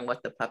determine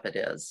what the puppet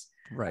is.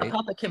 Right. A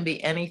puppet can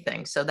be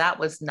anything. So that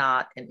was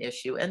not an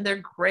issue. And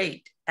they're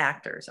great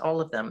actors,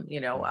 all of them.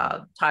 You know,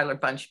 Tyler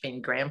Bunch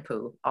being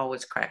Grandpoo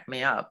always cracked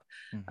me up.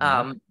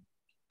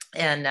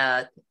 And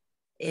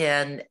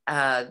and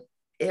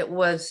it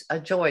was a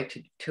joy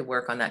to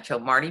work on that show.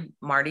 Marty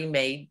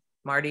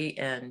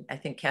and I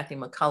think Kathy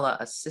McCullough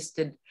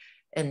assisted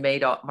and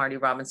made Marty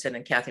Robinson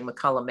and Kathy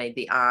McCullough made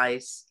the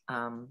eyes,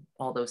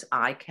 all those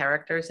eye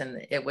characters,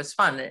 and it was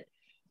fun.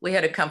 We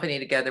had a company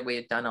together. We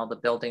had done all the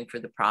building for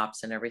the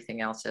props and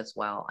everything else as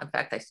well. In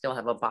fact, I still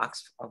have a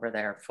box over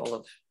there full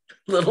of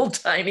little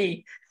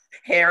tiny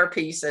hair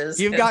pieces.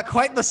 You've got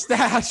quite the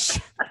stash.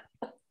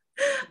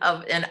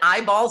 And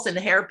eyeballs and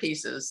hair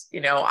pieces,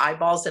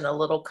 eyeballs and a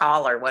little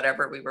collar,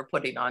 whatever we were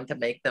putting on to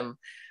make them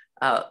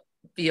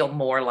feel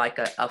more like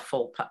a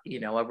full,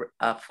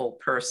 a full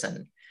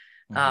person.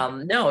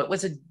 Mm-hmm. No, it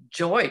was a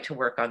joy to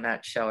work on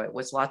that show. It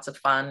was lots of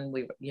fun.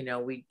 We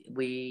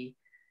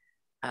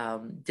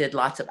did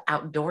lots of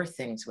outdoor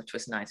things, which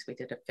was nice. We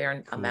did a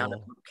fair amount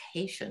of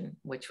location,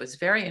 which was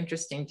very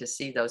interesting to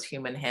see those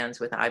human hands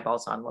with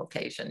eyeballs on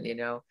location,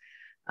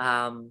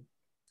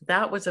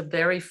 that was a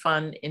very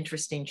fun,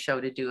 interesting show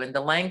to do. And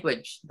the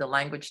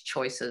language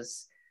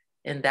choices,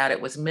 in that it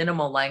was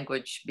minimal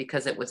language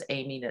because it was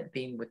aiming at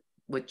being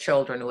with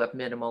children who have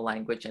minimal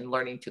language and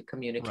learning to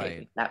communicate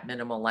with that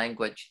minimal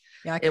language.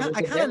 Yeah, I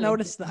kind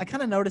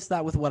of noticed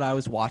that with what I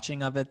was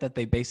watching of it, that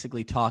they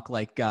basically talk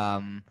like,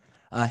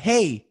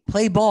 hey,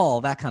 play ball,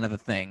 that kind of a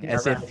thing,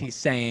 as if he's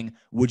saying,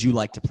 would you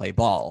like to play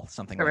ball?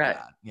 Something like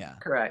that. Yeah.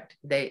 Correct.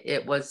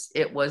 It was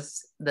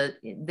the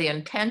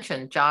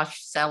intention.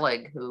 Josh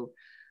Selig,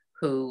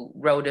 who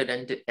wrote it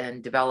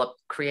and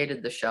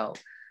created the show,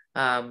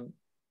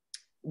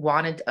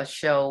 wanted a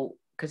show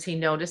because he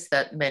noticed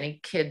that many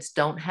kids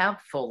don't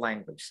have full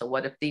language. So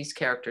what if these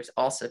characters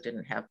also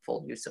didn't have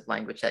full use of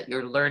language, that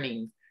you're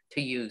learning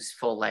to use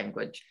full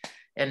language?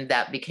 And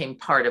that became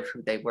part of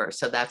who they were.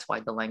 So that's why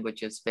the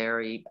language is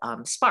very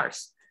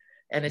sparse.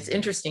 And it's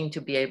interesting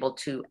to be able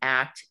to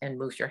act and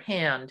move your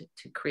hand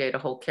to create a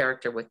whole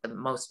character with the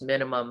most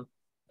minimum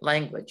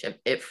language.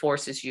 It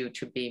forces you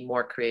to be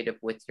more creative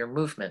with your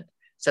movement.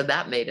 So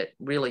that made it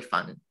really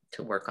fun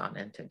to work on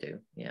and to do.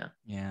 Yeah.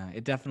 Yeah,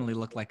 it definitely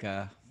looked like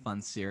a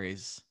fun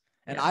series.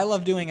 And I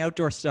love doing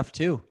outdoor stuff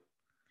too.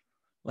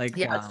 Like,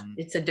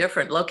 it's a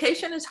different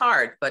location is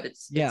hard, but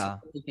it's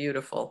really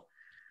beautiful.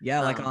 Yeah,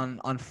 like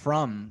on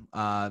From,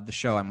 the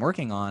show I'm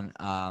working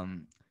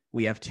on,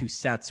 we have two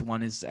sets.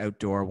 One is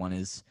outdoor, one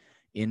is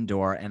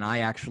indoor. And I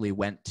actually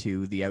went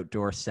to the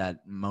outdoor set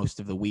most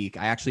of the week.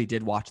 I actually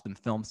did watch them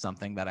film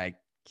something that I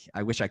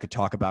wish I could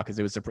talk about, because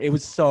it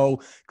was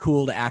so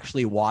cool to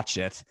actually watch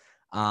it.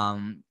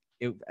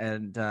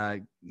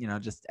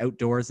 Just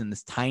outdoors in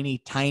this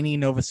tiny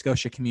Nova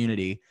Scotia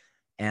community,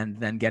 and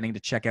then getting to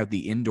check out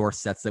the indoor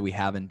sets that we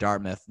have in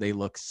Dartmouth. They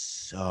look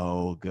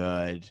so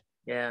good.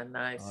 Yeah,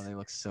 nice. Oh, they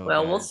look so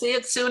well. good. We'll see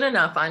it soon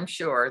enough, I'm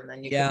sure. And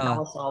then you can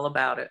tell us all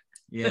about it.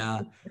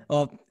 Yeah.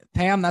 Well,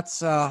 Pam,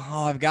 that's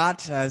all I've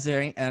got.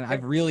 And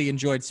I've really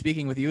enjoyed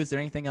speaking with you. Is there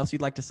anything else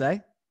you'd like to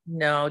say?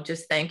 No,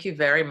 just thank you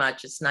very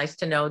much. It's nice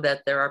to know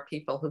that there are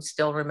people who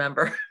still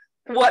remember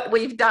what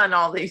we've done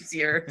all these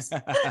years.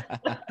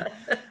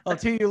 Well,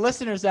 to you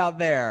listeners out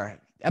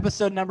there,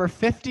 episode number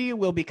 50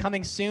 will be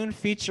coming soon,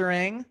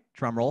 featuring,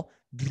 drumroll,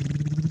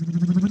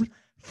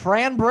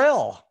 Fran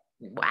Brill.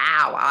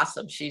 Wow,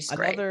 awesome. She's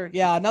great.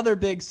 Another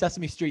big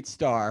Sesame Street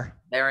star.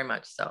 Very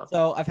much so.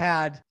 So I've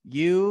had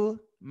you,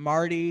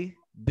 Marty,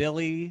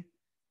 Billy,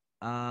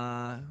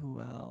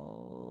 who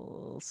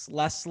else?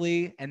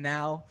 Leslie, and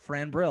now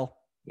Fran Brill.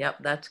 Yep,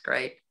 that's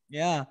great.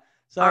 Yeah.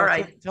 So all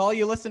right. To all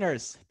you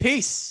listeners,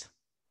 peace.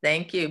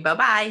 Thank you.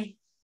 Bye-bye.